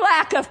 No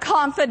lack of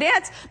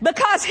confidence,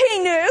 because he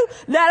knew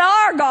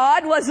that our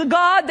God was the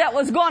God that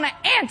was going to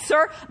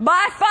answer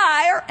by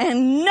fire,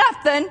 and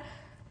nothing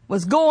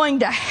was going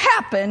to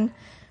happen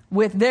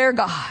with their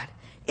God.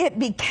 It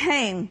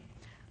became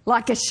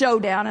like a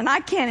showdown, and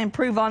I can't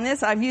improve on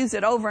this. I've used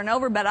it over and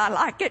over, but I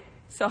like it.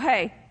 So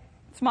hey,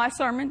 it's my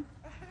sermon.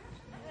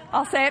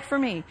 I'll say it for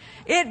me.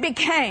 It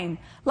became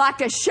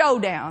like a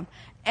showdown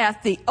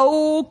at the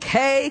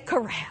OK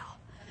Corral.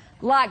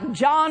 Like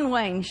John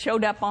Wayne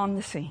showed up on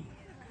the scene.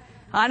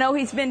 I know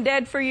he's been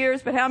dead for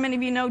years, but how many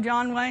of you know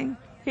John Wayne?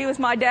 He was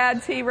my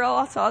dad's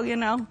hero,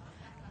 so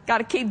got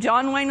to keep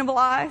John Wayne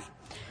alive.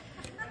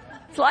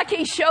 It's like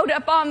he showed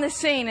up on the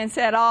scene and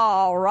said,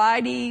 all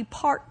righty,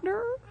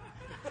 partner,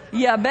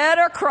 you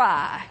better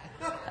cry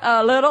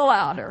a little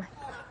louder.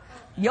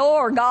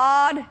 Your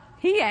God,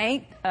 he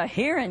ain't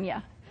hearing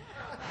you.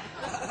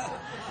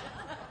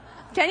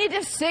 Can you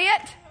just see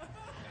it?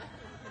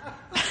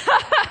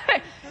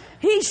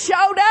 He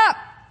showed up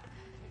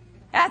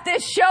at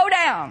this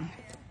showdown.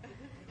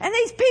 And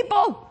these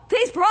people,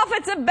 these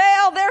prophets of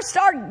Baal, they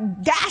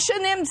start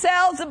gashing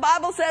themselves. The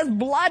Bible says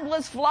blood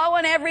was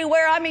flowing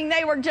everywhere.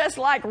 They were just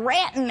like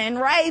ranting and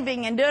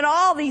raving and doing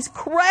all these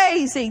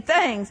crazy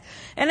things.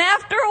 And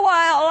after a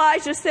while,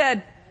 Elijah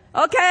said,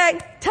 okay,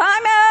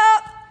 time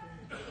out.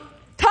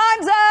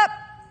 Time's up.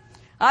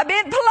 I've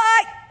been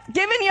polite,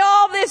 giving you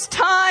all this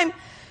time.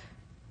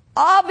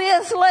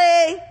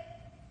 Obviously,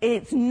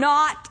 it's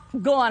not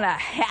going to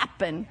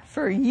happen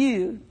for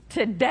you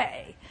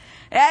today.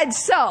 And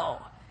so,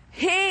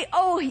 he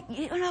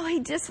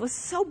just was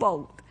so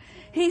bold.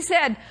 He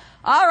said,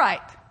 all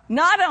right,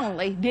 not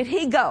only did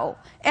he go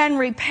and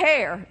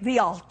repair the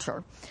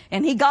altar,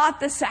 and he got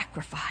the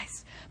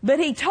sacrifice, but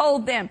he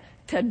told them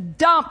to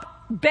dump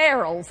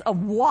barrels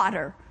of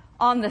water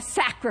on the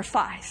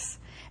sacrifice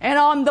and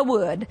on the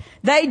wood.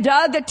 They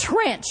dug a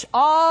trench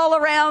all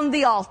around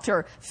the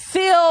altar.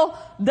 Fill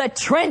the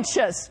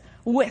trenches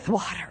with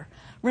water.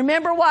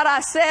 Remember what I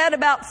said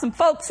about some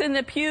folks in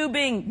the pew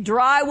being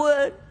dry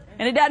wood?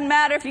 And it doesn't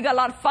matter if you got a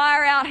lot of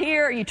fire out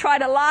here or you try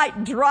to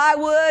light dry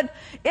wood.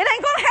 It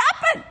ain't going to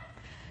happen.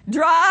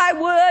 Dry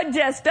wood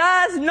just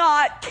does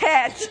not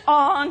catch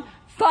on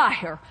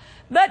fire.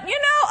 But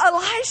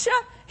Elisha,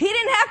 he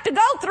didn't have to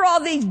go through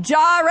all these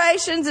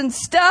gyrations and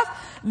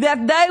stuff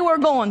that they were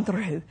going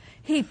through.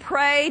 He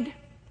prayed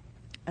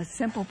a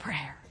simple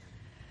prayer.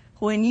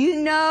 When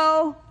you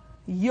know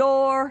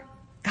your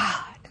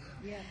God,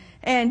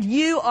 and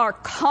you are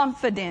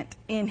confident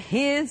in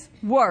his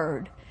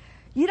word,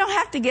 you don't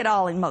have to get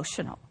all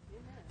emotional.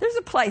 There's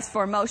a place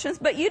for emotions,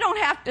 but you don't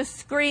have to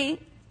scream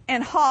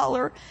and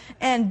holler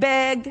and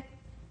beg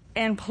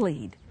and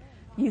plead.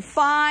 You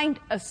find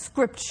a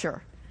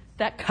scripture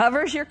that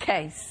covers your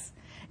case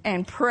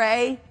and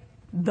pray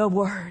the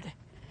word.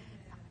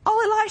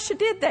 All Elisha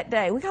did that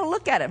day. We got to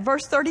look at it.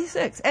 Verse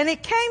 36. And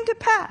it came to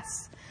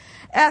pass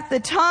at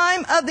the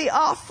time of the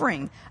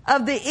offering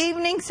of the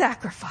evening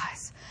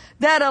sacrifice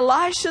that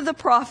Elisha the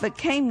prophet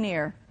came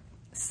near.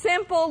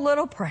 Simple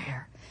little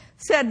prayer.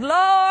 said,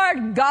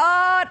 Lord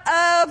God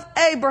of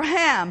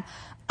Abraham,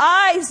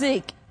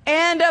 Isaac,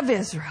 and of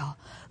Israel,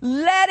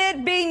 let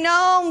it be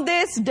known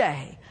this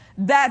day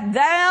that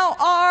thou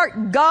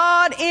art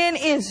God in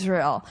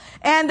Israel,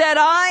 and that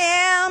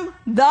I am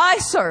thy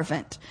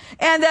servant,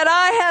 and that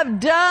I have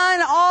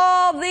done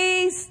all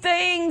these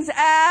things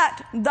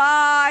at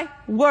thy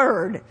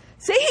word.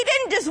 See, he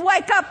didn't just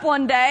wake up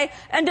one day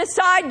and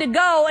decide to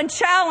go and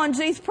challenge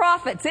these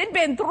prophets. It'd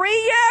been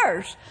 3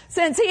 years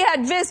since he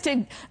had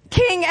visited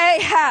King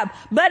Ahab,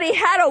 but he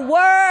had a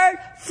word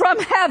from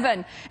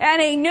heaven,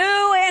 and he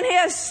knew in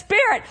his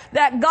spirit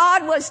that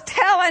God was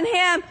telling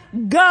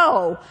him,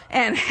 go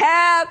and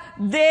have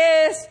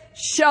this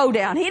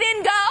showdown. He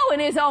didn't go in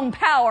his own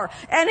power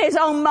and his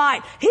own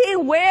might. He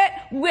went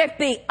with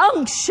the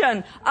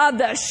unction of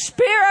the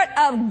Spirit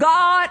of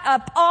God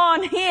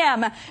upon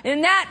him.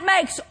 And that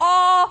makes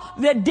all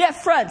the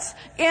difference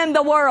in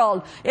the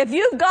world. If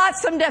you've got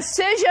some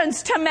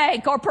decisions to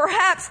make, or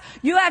perhaps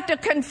you have to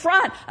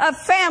confront a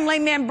family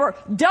member,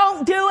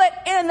 don't do it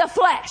in the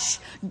flesh.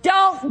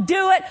 Don't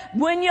do it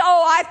when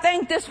I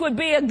think this would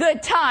be a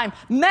good time.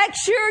 Make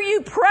sure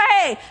you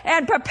pray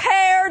and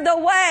prepare the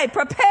way.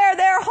 Prepare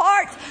their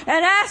hearts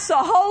and ask the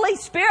Holy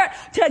Spirit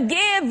to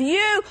give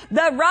you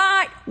the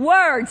right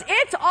words.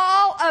 It's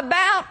all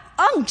about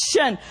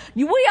unction.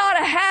 We ought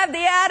to have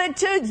the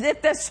attitude,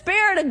 if the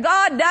Spirit of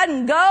God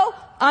doesn't go,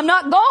 I'm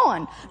not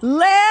going.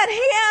 Let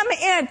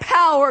Him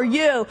empower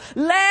you.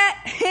 Let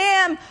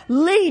Him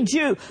lead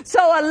you.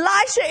 So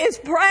Elisha is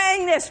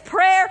praying this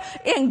prayer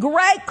in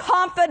great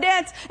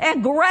confidence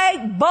and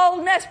great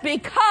boldness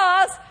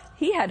because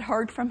he had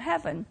heard from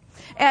heaven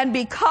and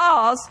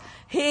because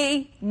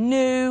he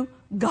knew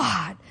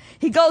God.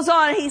 He goes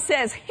on and he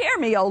says, hear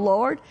me, O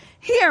Lord,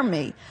 hear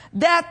me,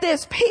 that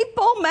this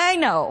people may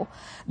know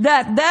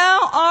that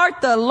thou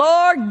art the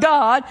Lord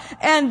God,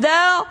 and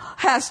thou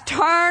hast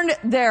turned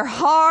their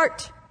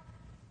heart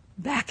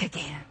back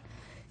again.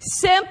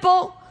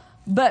 Simple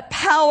but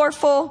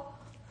powerful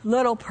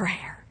little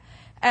prayer.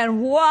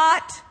 And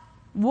what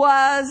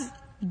was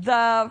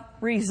the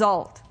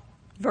result?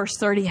 Verse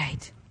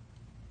 38.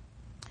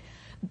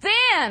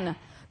 Then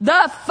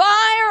the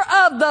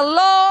fire of the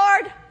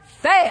Lord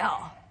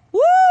fell. Woo!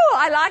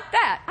 I like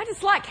that. I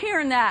just like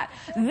hearing that.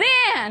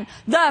 Then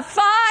the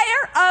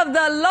fire of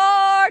the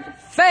Lord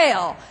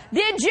fell.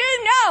 Did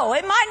you know?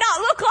 It might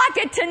not look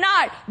like it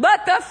tonight,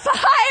 but the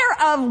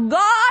fire of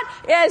God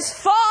is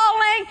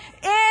falling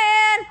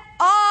in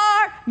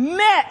our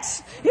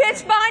midst.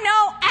 It's by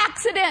no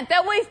accident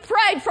that we've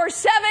prayed for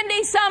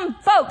 70-some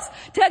folks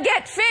to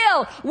get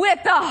filled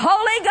with the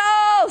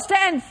Holy Ghost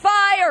and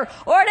fire,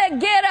 or to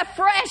get a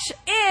fresh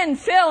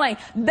infilling.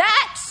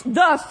 That's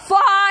the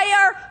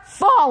fire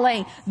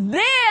falling.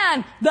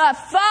 Then the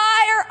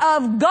fire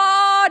of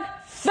God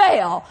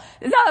fell.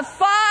 The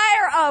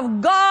fire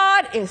of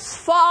God is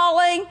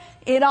falling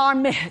in our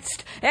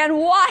midst. And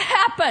what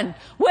happened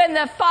when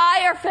the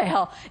fire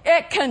fell?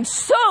 It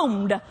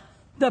consumed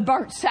the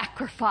burnt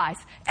sacrifice,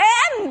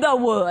 and the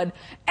wood,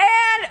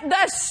 and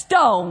the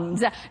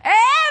stones, and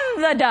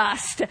the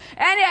dust, and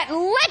it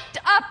licked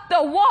up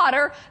the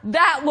water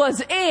that was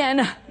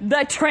in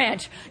the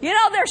trench. You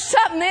know, there's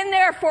something in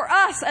there for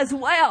us as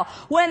well.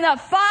 When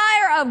the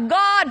fire of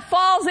God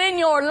falls in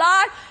your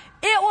life,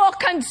 it will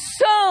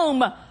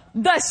consume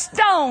the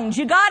stones.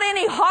 You got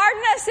any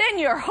hardness in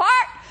your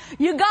heart?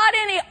 You got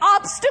any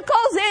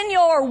obstacles in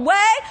your way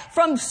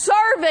from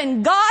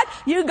serving God?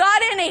 You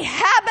got any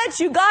habits?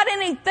 You got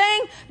anything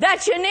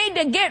that you need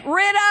to get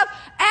rid of?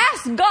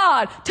 Ask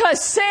God to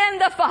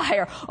send the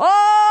fire.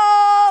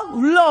 Oh,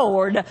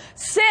 Lord,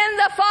 send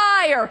the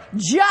fire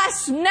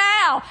just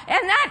now.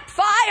 And that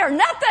fire,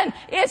 nothing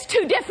is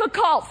too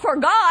difficult for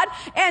God,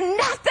 and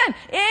nothing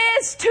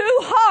is too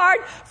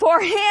hard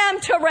for Him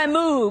to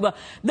remove.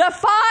 The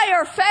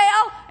fire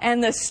fell,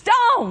 and the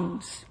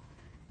stones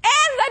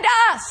and the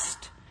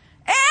dust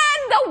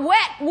and the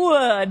wet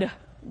wood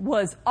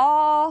was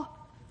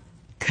all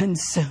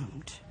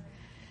consumed.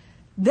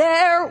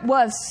 There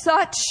was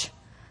such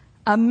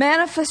a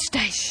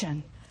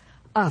manifestation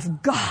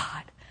of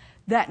God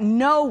that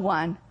no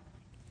one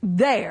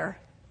there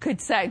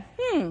could say,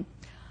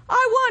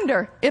 I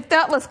wonder if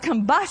that was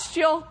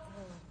combustible,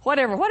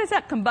 whatever. What is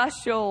that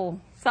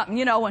combustible something,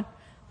 you know,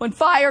 when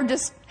fire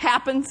just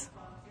happens?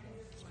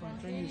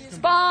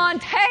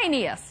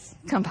 Spontaneous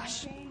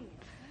combustion.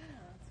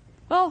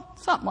 Well,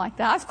 something like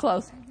that. That's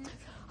close.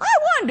 I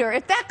wonder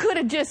if that could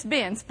have just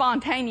been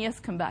spontaneous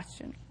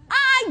combustion.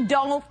 I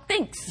don't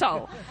think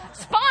so.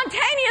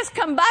 Spontaneous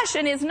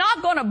combustion is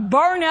not going to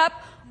burn up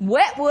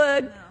wet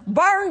wood,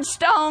 burn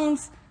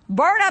stones,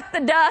 burn up the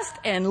dust,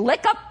 and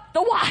lick up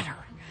the water.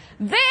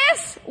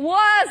 This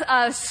was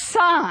a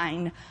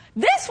sign.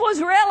 This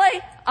was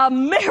really a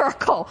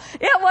miracle.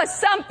 It was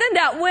something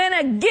that went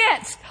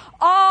against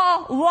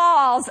all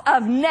laws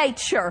of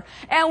nature.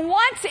 And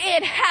once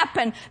it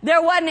happened,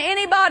 there wasn't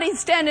anybody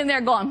standing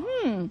there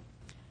going,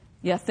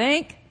 you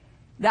think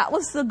that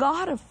was the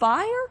God of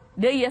fire?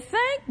 Do you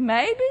think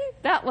maybe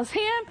that was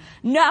Him?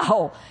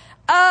 No.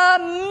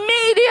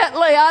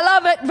 Immediately, I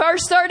love it,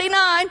 verse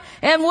 39,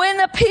 and when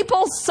the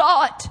people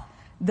saw it,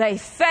 they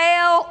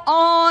fell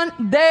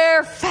on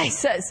their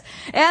faces,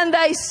 and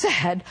they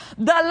said,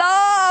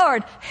 the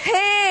Lord,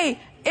 He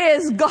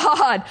is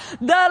God.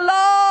 The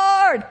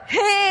Lord, He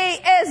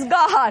is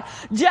God.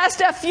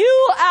 Just a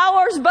few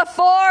hours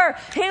before,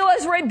 He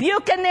was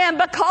rebuking them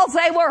because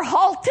they were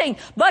halting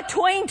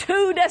between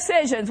two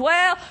decisions.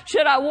 Well,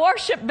 should I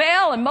worship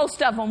Baal? And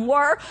most of them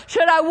were.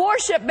 Should I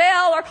worship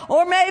Baal?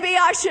 Or maybe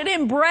I should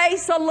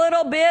embrace a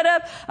little bit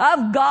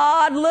of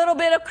God, a little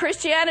bit of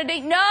Christianity?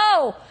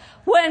 No.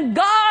 When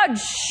God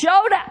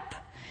showed up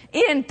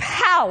in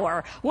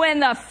power, when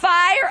the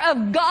fire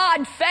of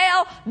God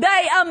fell,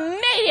 they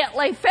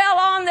immediately fell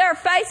on their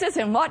faces.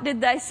 And what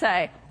did they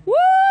say?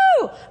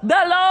 Woo!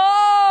 The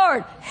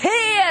Lord, He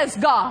is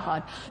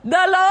God.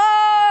 The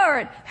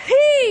Lord,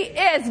 He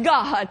is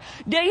God.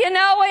 Do you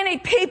know any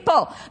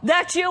people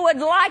that you would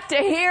like to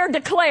hear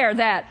declare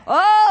that?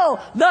 Oh,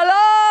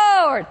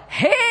 the Lord,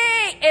 He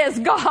is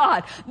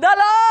God.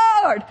 The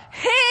Lord,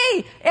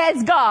 He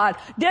is God.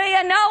 Do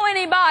you know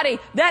anybody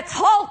that's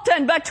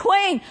halting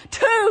between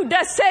two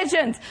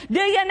decisions?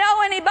 Do you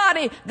know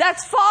anybody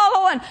that's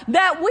following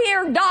that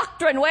weird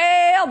doctrine?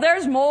 Well,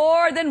 there's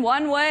more than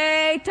one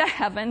way to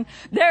heaven.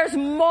 There's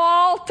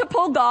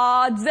multiple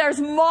gods.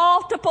 There's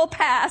multiple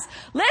paths.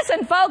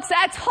 Listen, folks,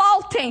 that's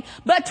halting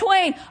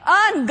between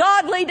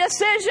ungodly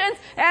decisions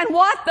and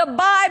what the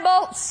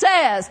Bible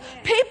says.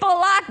 People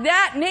like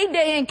that need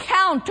to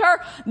encounter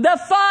the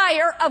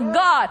fire of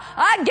God.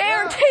 I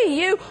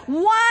guarantee you,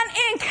 one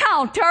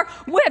encounter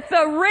with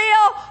the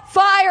real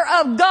fire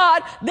of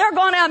God, they're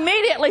going to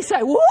immediately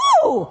say,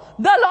 woo,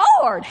 the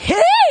Lord,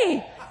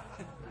 He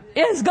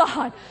is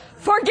God.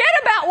 Forget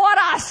about what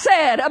I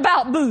said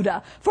about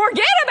Buddha.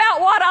 Forget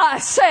about what I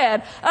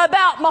said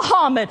about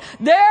Muhammad.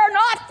 They're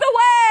not the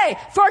way.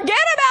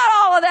 Forget about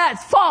all of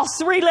that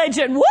false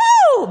religion.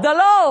 Woo! The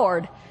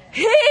Lord,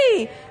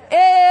 He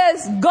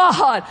is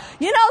God.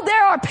 You know,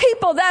 there are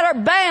people that are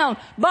bound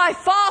by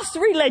false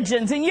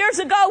religions. And years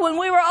ago when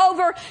we were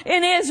over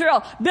in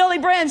Israel, Billy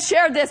Brand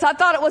shared this. I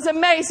thought it was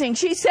amazing.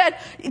 She said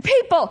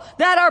people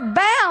that are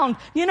bound,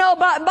 you know,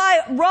 by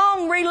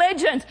wrong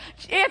religions,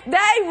 if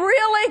they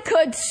really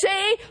could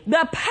see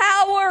the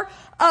power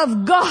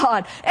of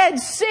God and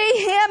see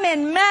Him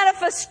in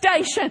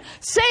manifestation,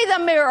 see the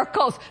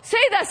miracles,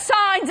 see the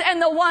signs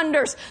and the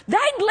wonders,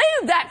 they'd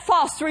leave that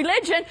false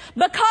religion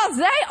because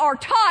they are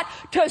taught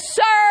to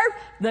serve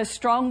the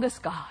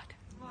strongest God.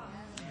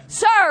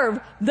 Serve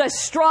the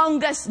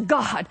strongest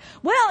God.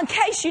 Well, in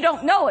case you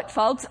don't know it,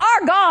 folks,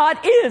 our God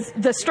is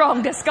the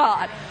strongest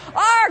God.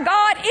 Our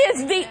God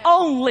is the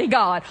only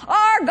God.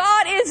 Our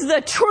God is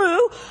the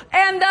true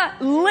and the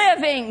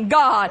living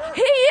God.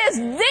 He is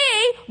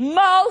the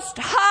most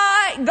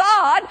high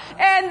God,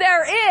 and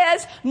there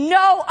is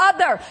no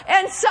other.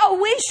 And so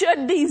we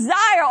should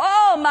desire,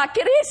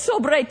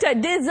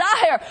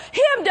 desire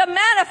Him to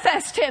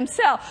manifest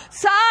Himself.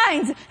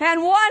 Signs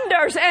and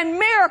wonders and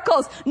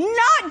miracles,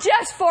 not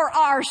just for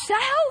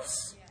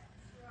ourselves,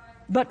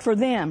 but for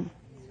them.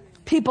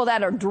 People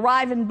that are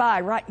driving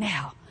by right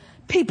now.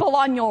 People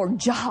on your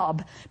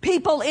job.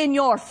 People in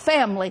your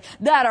family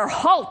that are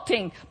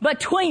halting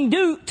between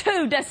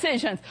two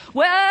decisions.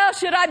 Well,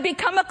 should I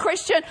become a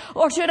Christian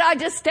or should I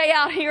just stay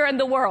out here in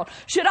the world?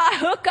 Should I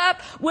hook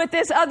up with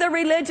this other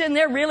religion?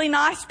 They're really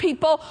nice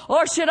people.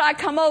 Or should I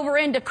come over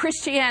into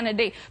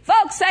Christianity?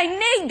 Folks, they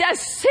need to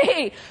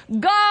see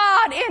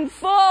God in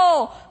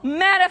full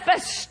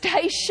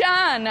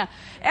manifestation.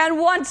 And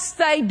once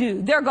they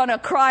do, they're going to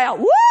cry out,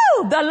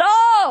 woo, the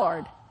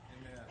Lord,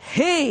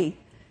 He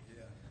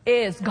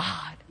is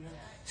God.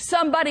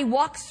 Somebody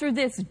walks through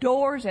these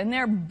doors and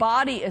their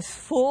body is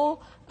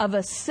full of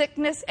a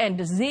sickness and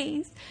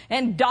disease,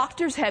 and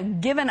doctors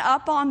have given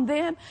up on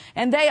them,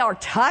 and they are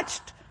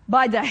touched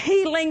by the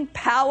healing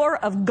power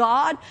of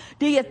God.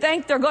 Do you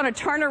think they're going to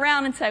turn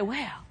around and say,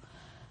 well,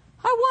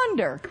 I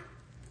wonder,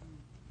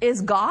 is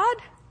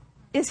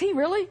He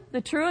really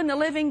the true and the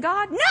living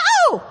God?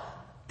 No!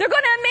 They're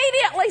going to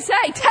immediately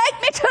say,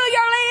 take me to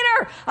your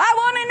leader. I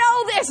want to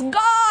know this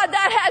God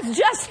that has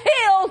just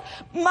healed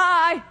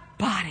my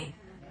body.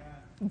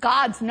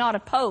 God's not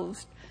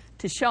opposed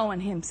to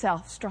showing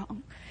Himself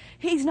strong.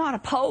 He's not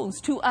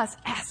opposed to us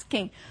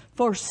asking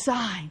for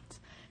signs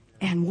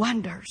and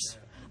wonders.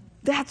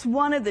 That's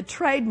one of the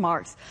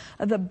trademarks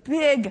of the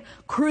big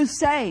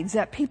crusades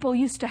that people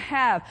used to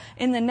have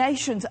in the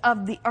nations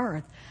of the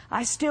earth.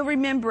 I still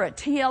remember it.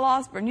 T.L.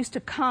 Osborne used to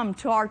come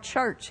to our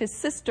church. His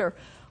sister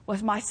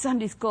was my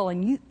Sunday school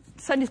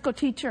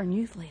teacher and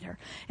youth leader.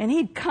 And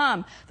he'd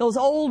come, those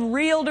old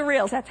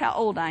reel-to-reels, that's how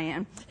old I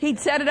am. He'd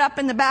set it up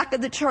in the back of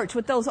the church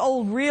with those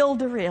old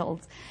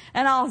reel-to-reels.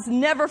 And I'll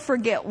never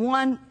forget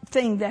one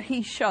thing that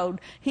he showed.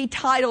 He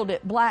titled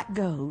it Black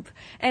Gold.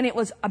 And it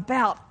was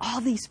about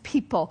all these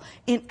people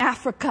in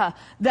Africa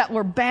that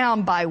were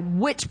bound by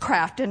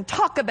witchcraft, and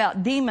talk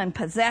about demon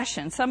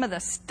possession, some of the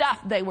stuff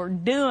they were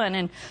doing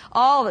and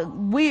all the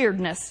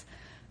weirdness.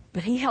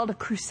 But he held a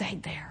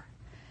crusade there.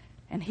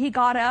 And he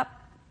got up,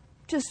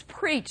 just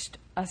preached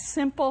a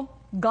simple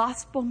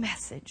gospel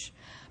message.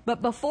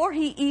 But before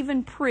he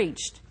even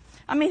preached,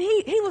 I mean,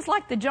 he was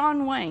like the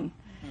John Wayne.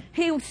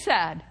 He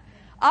said,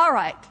 all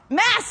right,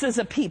 masses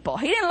of people.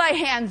 He didn't lay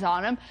hands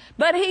on them,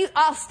 but it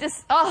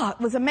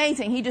was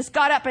amazing. He just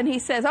got up and he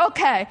says,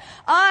 okay,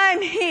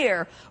 I'm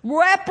here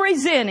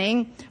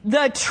representing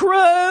the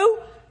true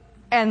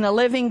and the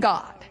living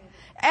God.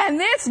 And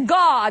this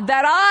God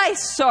that I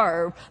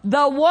serve,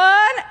 the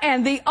one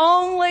and the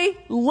only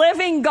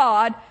living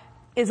God,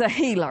 is a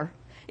healer.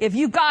 If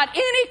you've got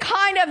any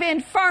kind of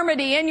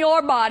infirmity in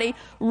your body,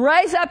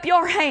 raise up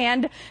your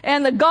hand,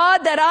 and the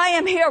God that I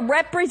am here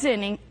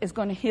representing is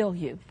going to heal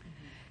you.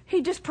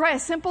 He'd just pray a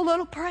simple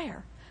little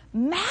prayer.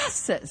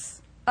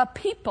 Masses of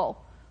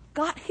people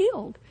got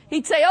healed.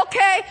 He'd say,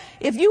 okay,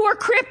 if you were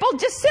crippled,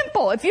 just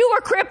simple. If you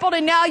were crippled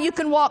and now you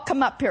can walk,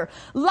 come up here.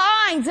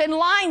 Lines and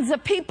lines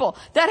of people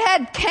that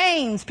had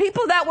canes,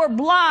 people that were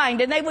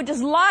blind, and they would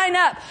just line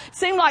up,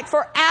 seemed like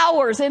for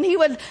hours, and they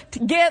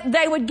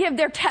would give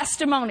their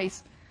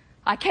testimonies.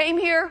 I came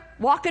here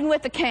walking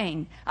with a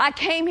cane. I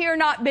came here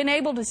not been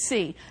able to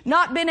see,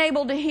 not been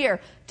able to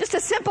hear. Just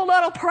a simple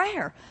little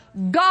prayer.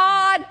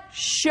 God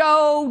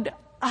showed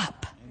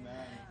up. Amen.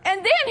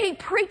 And then he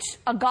preached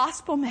a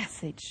gospel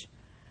message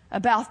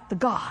about the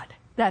God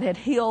that had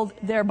healed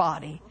their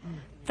body.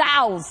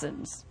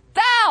 Thousands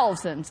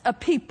of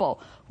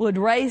people would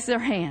raise their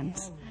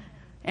hands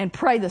and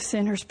pray the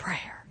sinner's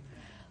prayer.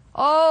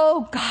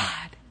 Oh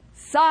God,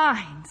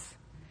 signs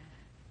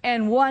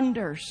and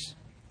wonders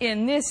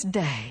in this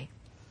day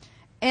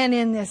and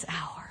in this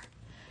hour.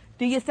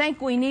 Do you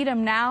think we need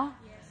them now?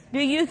 Do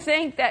you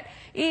think that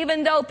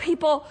even though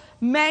people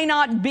may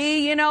not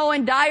be, in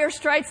dire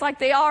straits like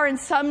they are in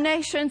some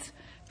nations,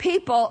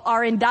 people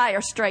are in dire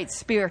straits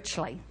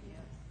spiritually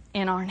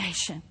in our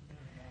nation?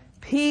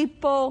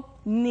 People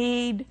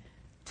need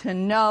to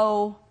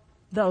know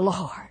the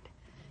Lord.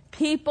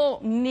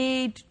 People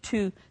need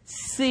to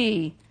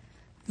see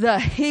the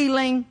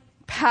healing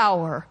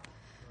power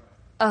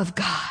of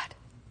God.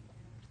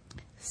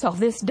 So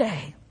this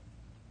day,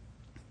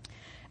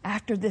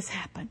 after this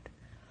happened,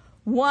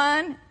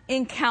 one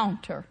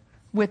encounter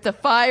with the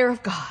fire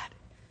of God.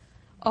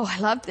 Oh, I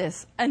love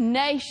this. A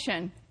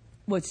nation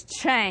was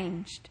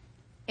changed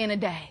in a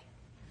day.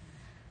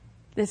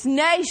 This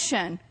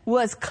nation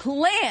was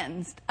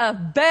cleansed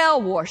of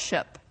Baal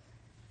worship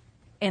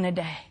in a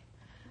day.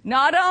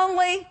 Not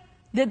only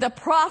did the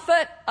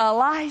prophet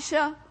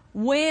Elijah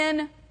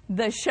win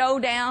the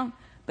showdown,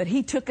 but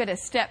he took it a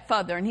step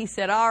further and he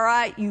said, all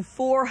right, you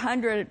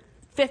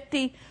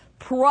 450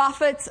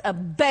 prophets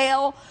of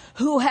Baal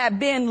who have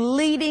been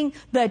leading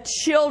the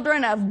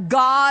children of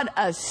God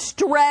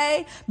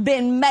astray,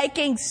 been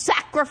making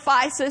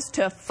sacrifices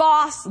to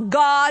false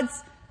gods,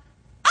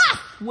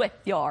 off with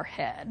your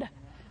head.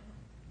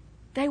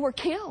 They were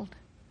killed.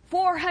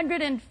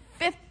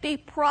 450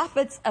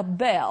 prophets of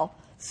Baal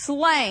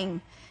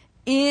slain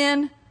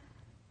in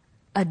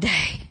a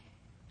day.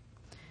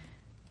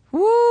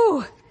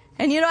 Woo!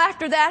 And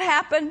after that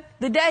happened,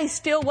 the day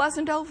still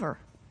wasn't over.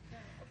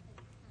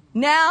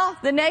 Now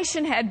the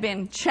nation had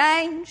been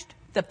changed.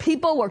 The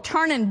people were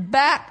turning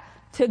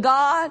back to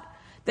God.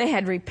 They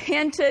had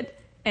repented,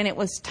 and it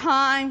was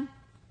time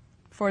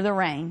for the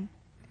rain.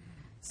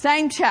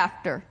 Same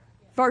chapter,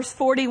 verse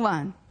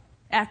 41.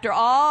 After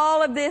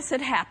all of this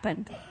had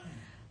happened,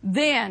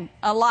 then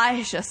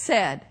Elijah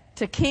said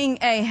to King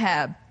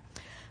Ahab,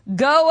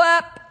 go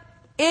up,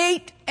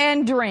 eat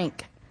and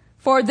drink,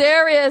 for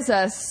there is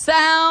a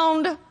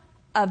sound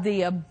of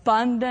the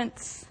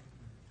abundance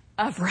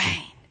of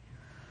rain.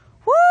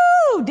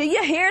 Woo! Do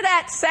you hear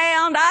that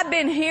sound? I've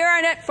been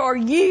hearing it for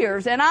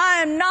years, and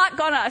I am not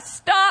going to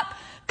stop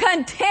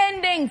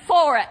contending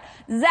for it.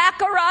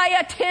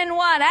 Zechariah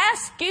 10:1,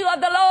 ask you of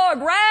the Lord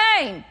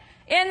rain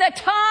in the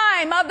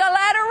time of the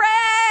latter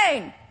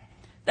rain.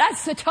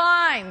 That's the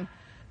time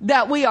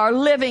that we are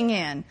living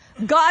in.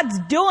 God's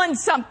doing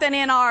something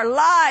in our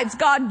lives.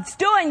 God's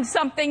doing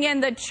something in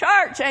the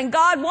church, and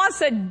God wants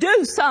to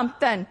do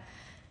something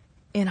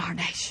in our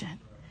nation.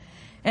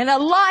 And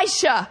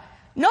Elisha,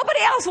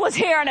 nobody else was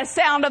hearing a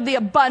sound of the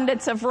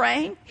abundance of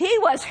rain. He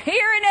was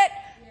hearing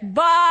it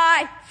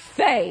by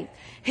faith.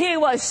 He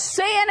was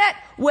seeing it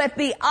with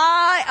the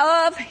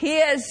eye of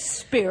his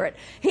spirit.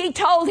 He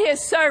told his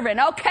servant,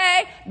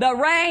 okay, the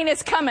rain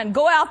is coming.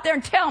 Go out there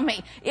and tell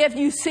me if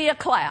you see a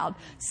cloud.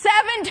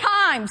 7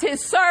 times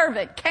his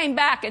servant came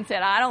back and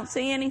said, I don't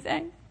see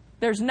anything.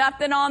 There's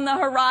nothing on the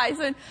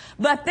horizon.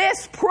 But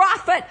this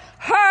prophet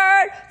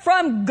heard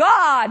from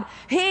God.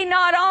 He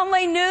not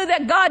only knew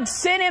that God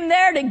sent him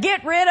there to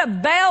get rid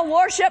of Baal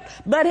worship,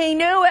 but he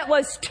knew it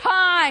was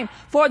time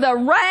for the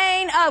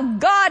rain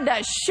of God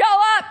to show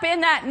up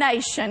in that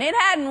nation. It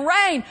hadn't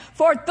rained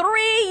for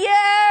 3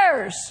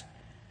 years.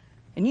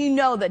 And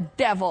the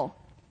devil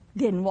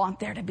didn't want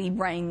there to be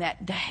rain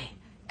that day.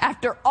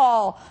 After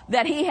all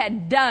that he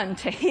had done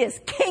to his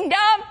kingdom,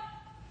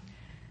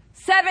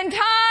 7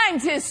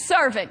 times his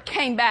servant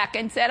came back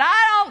and said,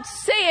 I don't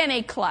see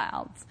any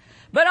clouds.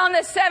 But on the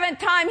 7th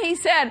time he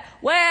said,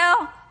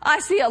 well, I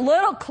see a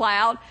little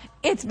cloud.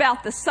 it's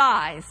about the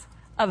size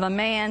of a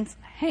man's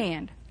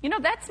hand. You know,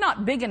 that's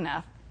not big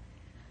enough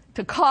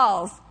to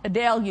cause a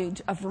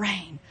deluge of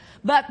rain.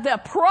 But the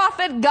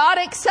prophet got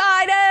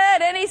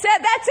excited and he said,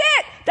 that's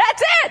it,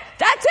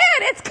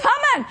 it's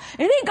coming.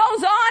 And he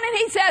goes on and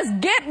he says,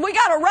 we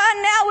gotta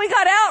run now, we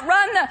gotta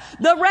outrun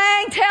the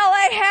rain, tell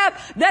Ahab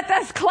that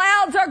the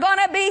clouds are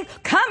gonna be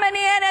coming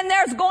in and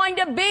there's going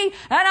to be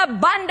an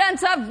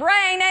abundance of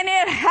rain. And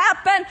it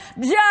happened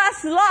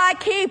just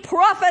like he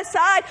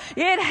prophesied.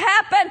 It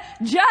happened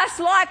just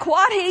like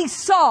what he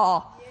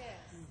saw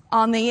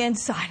on the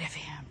inside of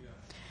him.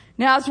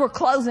 Now, as we're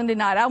closing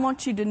tonight, I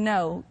want you to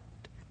note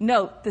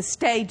the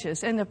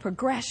stages and the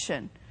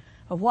progression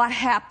of what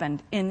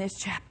happened in this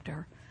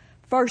chapter.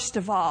 First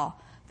of all,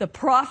 the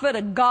prophet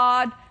of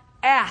God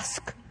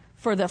asked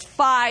for the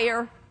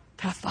fire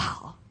to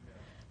fall.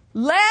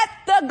 Let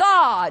the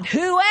God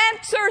who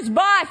answers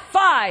by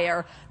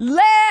fire,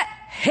 let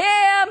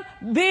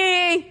him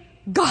be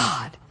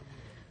God.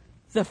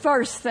 The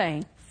first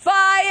thing,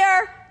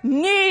 fire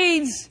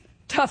needs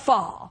to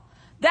fall.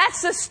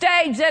 That's the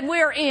stage that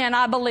we're in,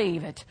 I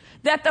believe it.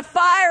 That the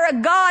fire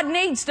of God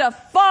needs to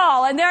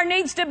fall, and there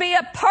needs to be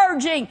a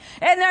purging,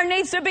 and there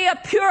needs to be a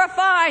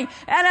purifying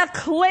and a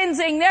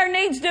cleansing. There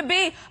needs to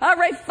be a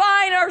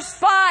refiner's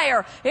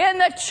fire in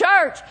the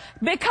church,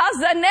 because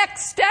the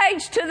next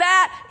stage to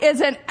that is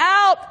an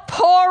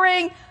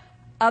outpouring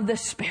of the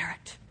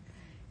Spirit.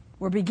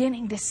 We're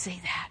beginning to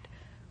see that.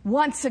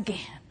 Once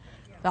again,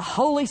 the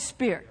Holy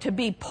Spirit to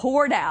be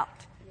poured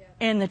out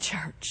in the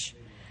church.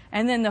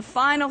 And then the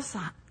final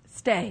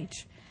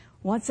stage,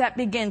 once that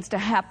begins to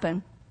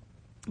happen,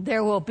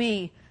 there will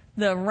be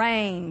the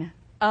rain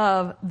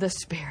of the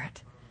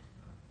Spirit.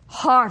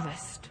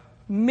 Harvest,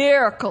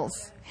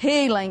 miracles,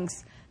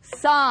 healings,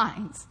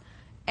 signs,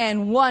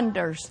 and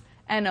wonders,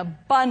 and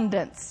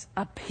abundance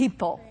of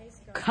people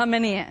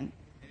coming in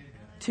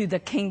to the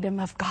kingdom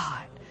of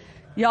God.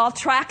 Y'all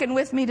tracking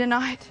with me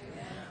tonight?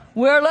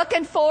 We're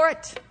looking for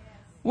it.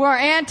 We're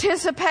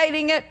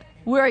anticipating it.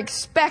 We're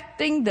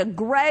expecting the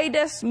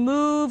greatest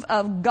move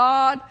of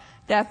God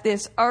that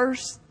this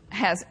earth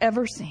has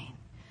ever seen.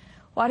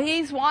 What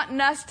He's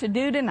wanting us to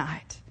do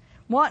tonight,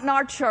 wanting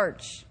our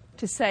church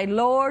to say,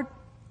 Lord,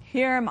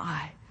 here am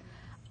I.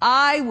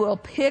 I will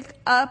pick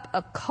up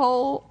a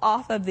coal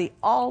off of the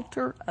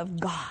altar of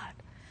God.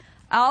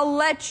 I'll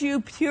let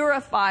you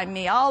purify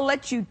me. I'll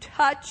let you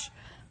touch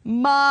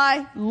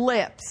my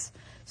lips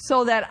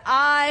so that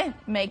I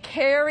may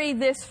carry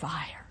this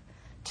fire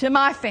to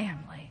my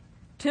family,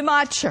 to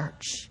my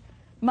church,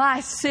 my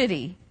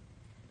city,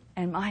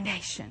 and my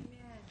nation.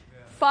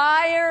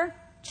 Fire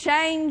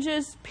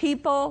changes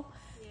people,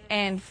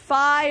 and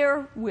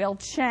fire will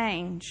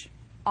change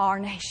our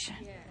nation.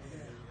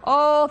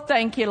 Oh,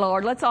 thank you,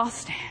 Lord. Let's all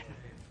stand.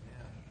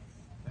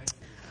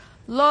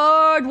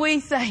 Lord, we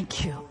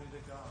thank you.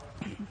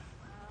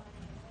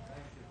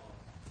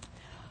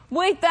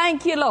 We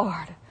thank you,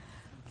 Lord,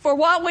 for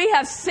what we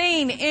have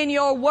seen in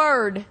your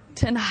word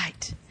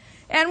tonight.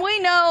 And we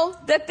know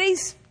that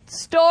these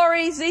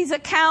stories, these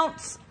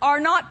accounts are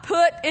not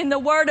put in the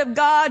Word of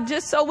God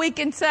just so we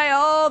can say,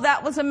 oh,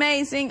 that was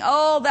amazing.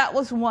 Oh, that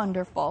was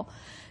wonderful.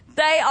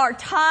 They are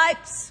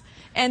types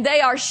and they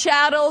are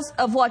shadows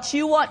of what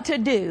you want to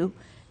do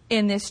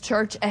in this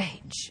church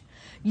age.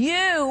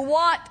 You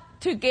want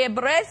to give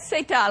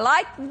resita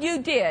like you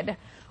did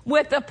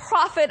with the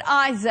prophet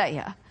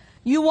Isaiah.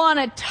 You want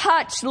to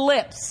touch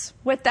lips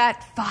with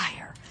that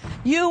fire.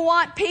 You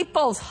want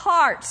people's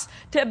hearts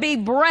to be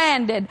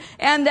branded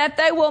and that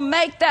they will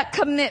make that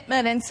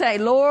commitment and say,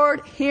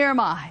 Lord, here am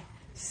I.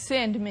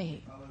 Send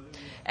me.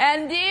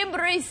 And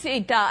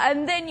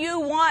then you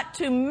want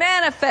to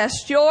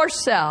manifest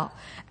yourself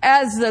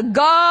as the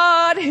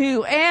God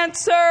who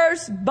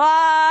answers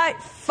by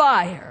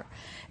fire.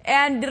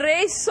 And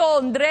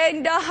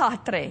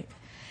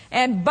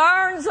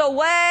burns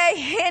away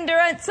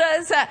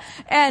hindrances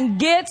and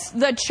gets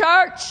the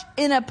church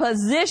in a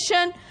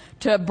position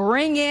to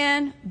bring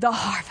in the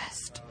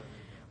harvest.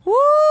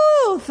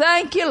 Woo!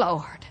 Thank you,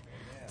 Lord.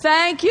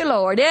 Thank you,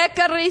 Lord.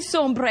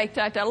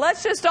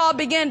 Let's just all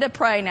begin to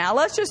pray now.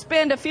 Let's just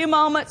spend a few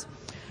moments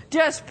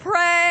just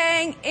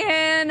praying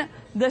in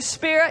the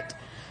Spirit.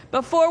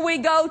 Before we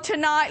go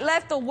tonight,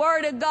 let the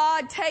Word of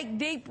God take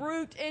deep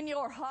root in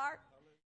your heart.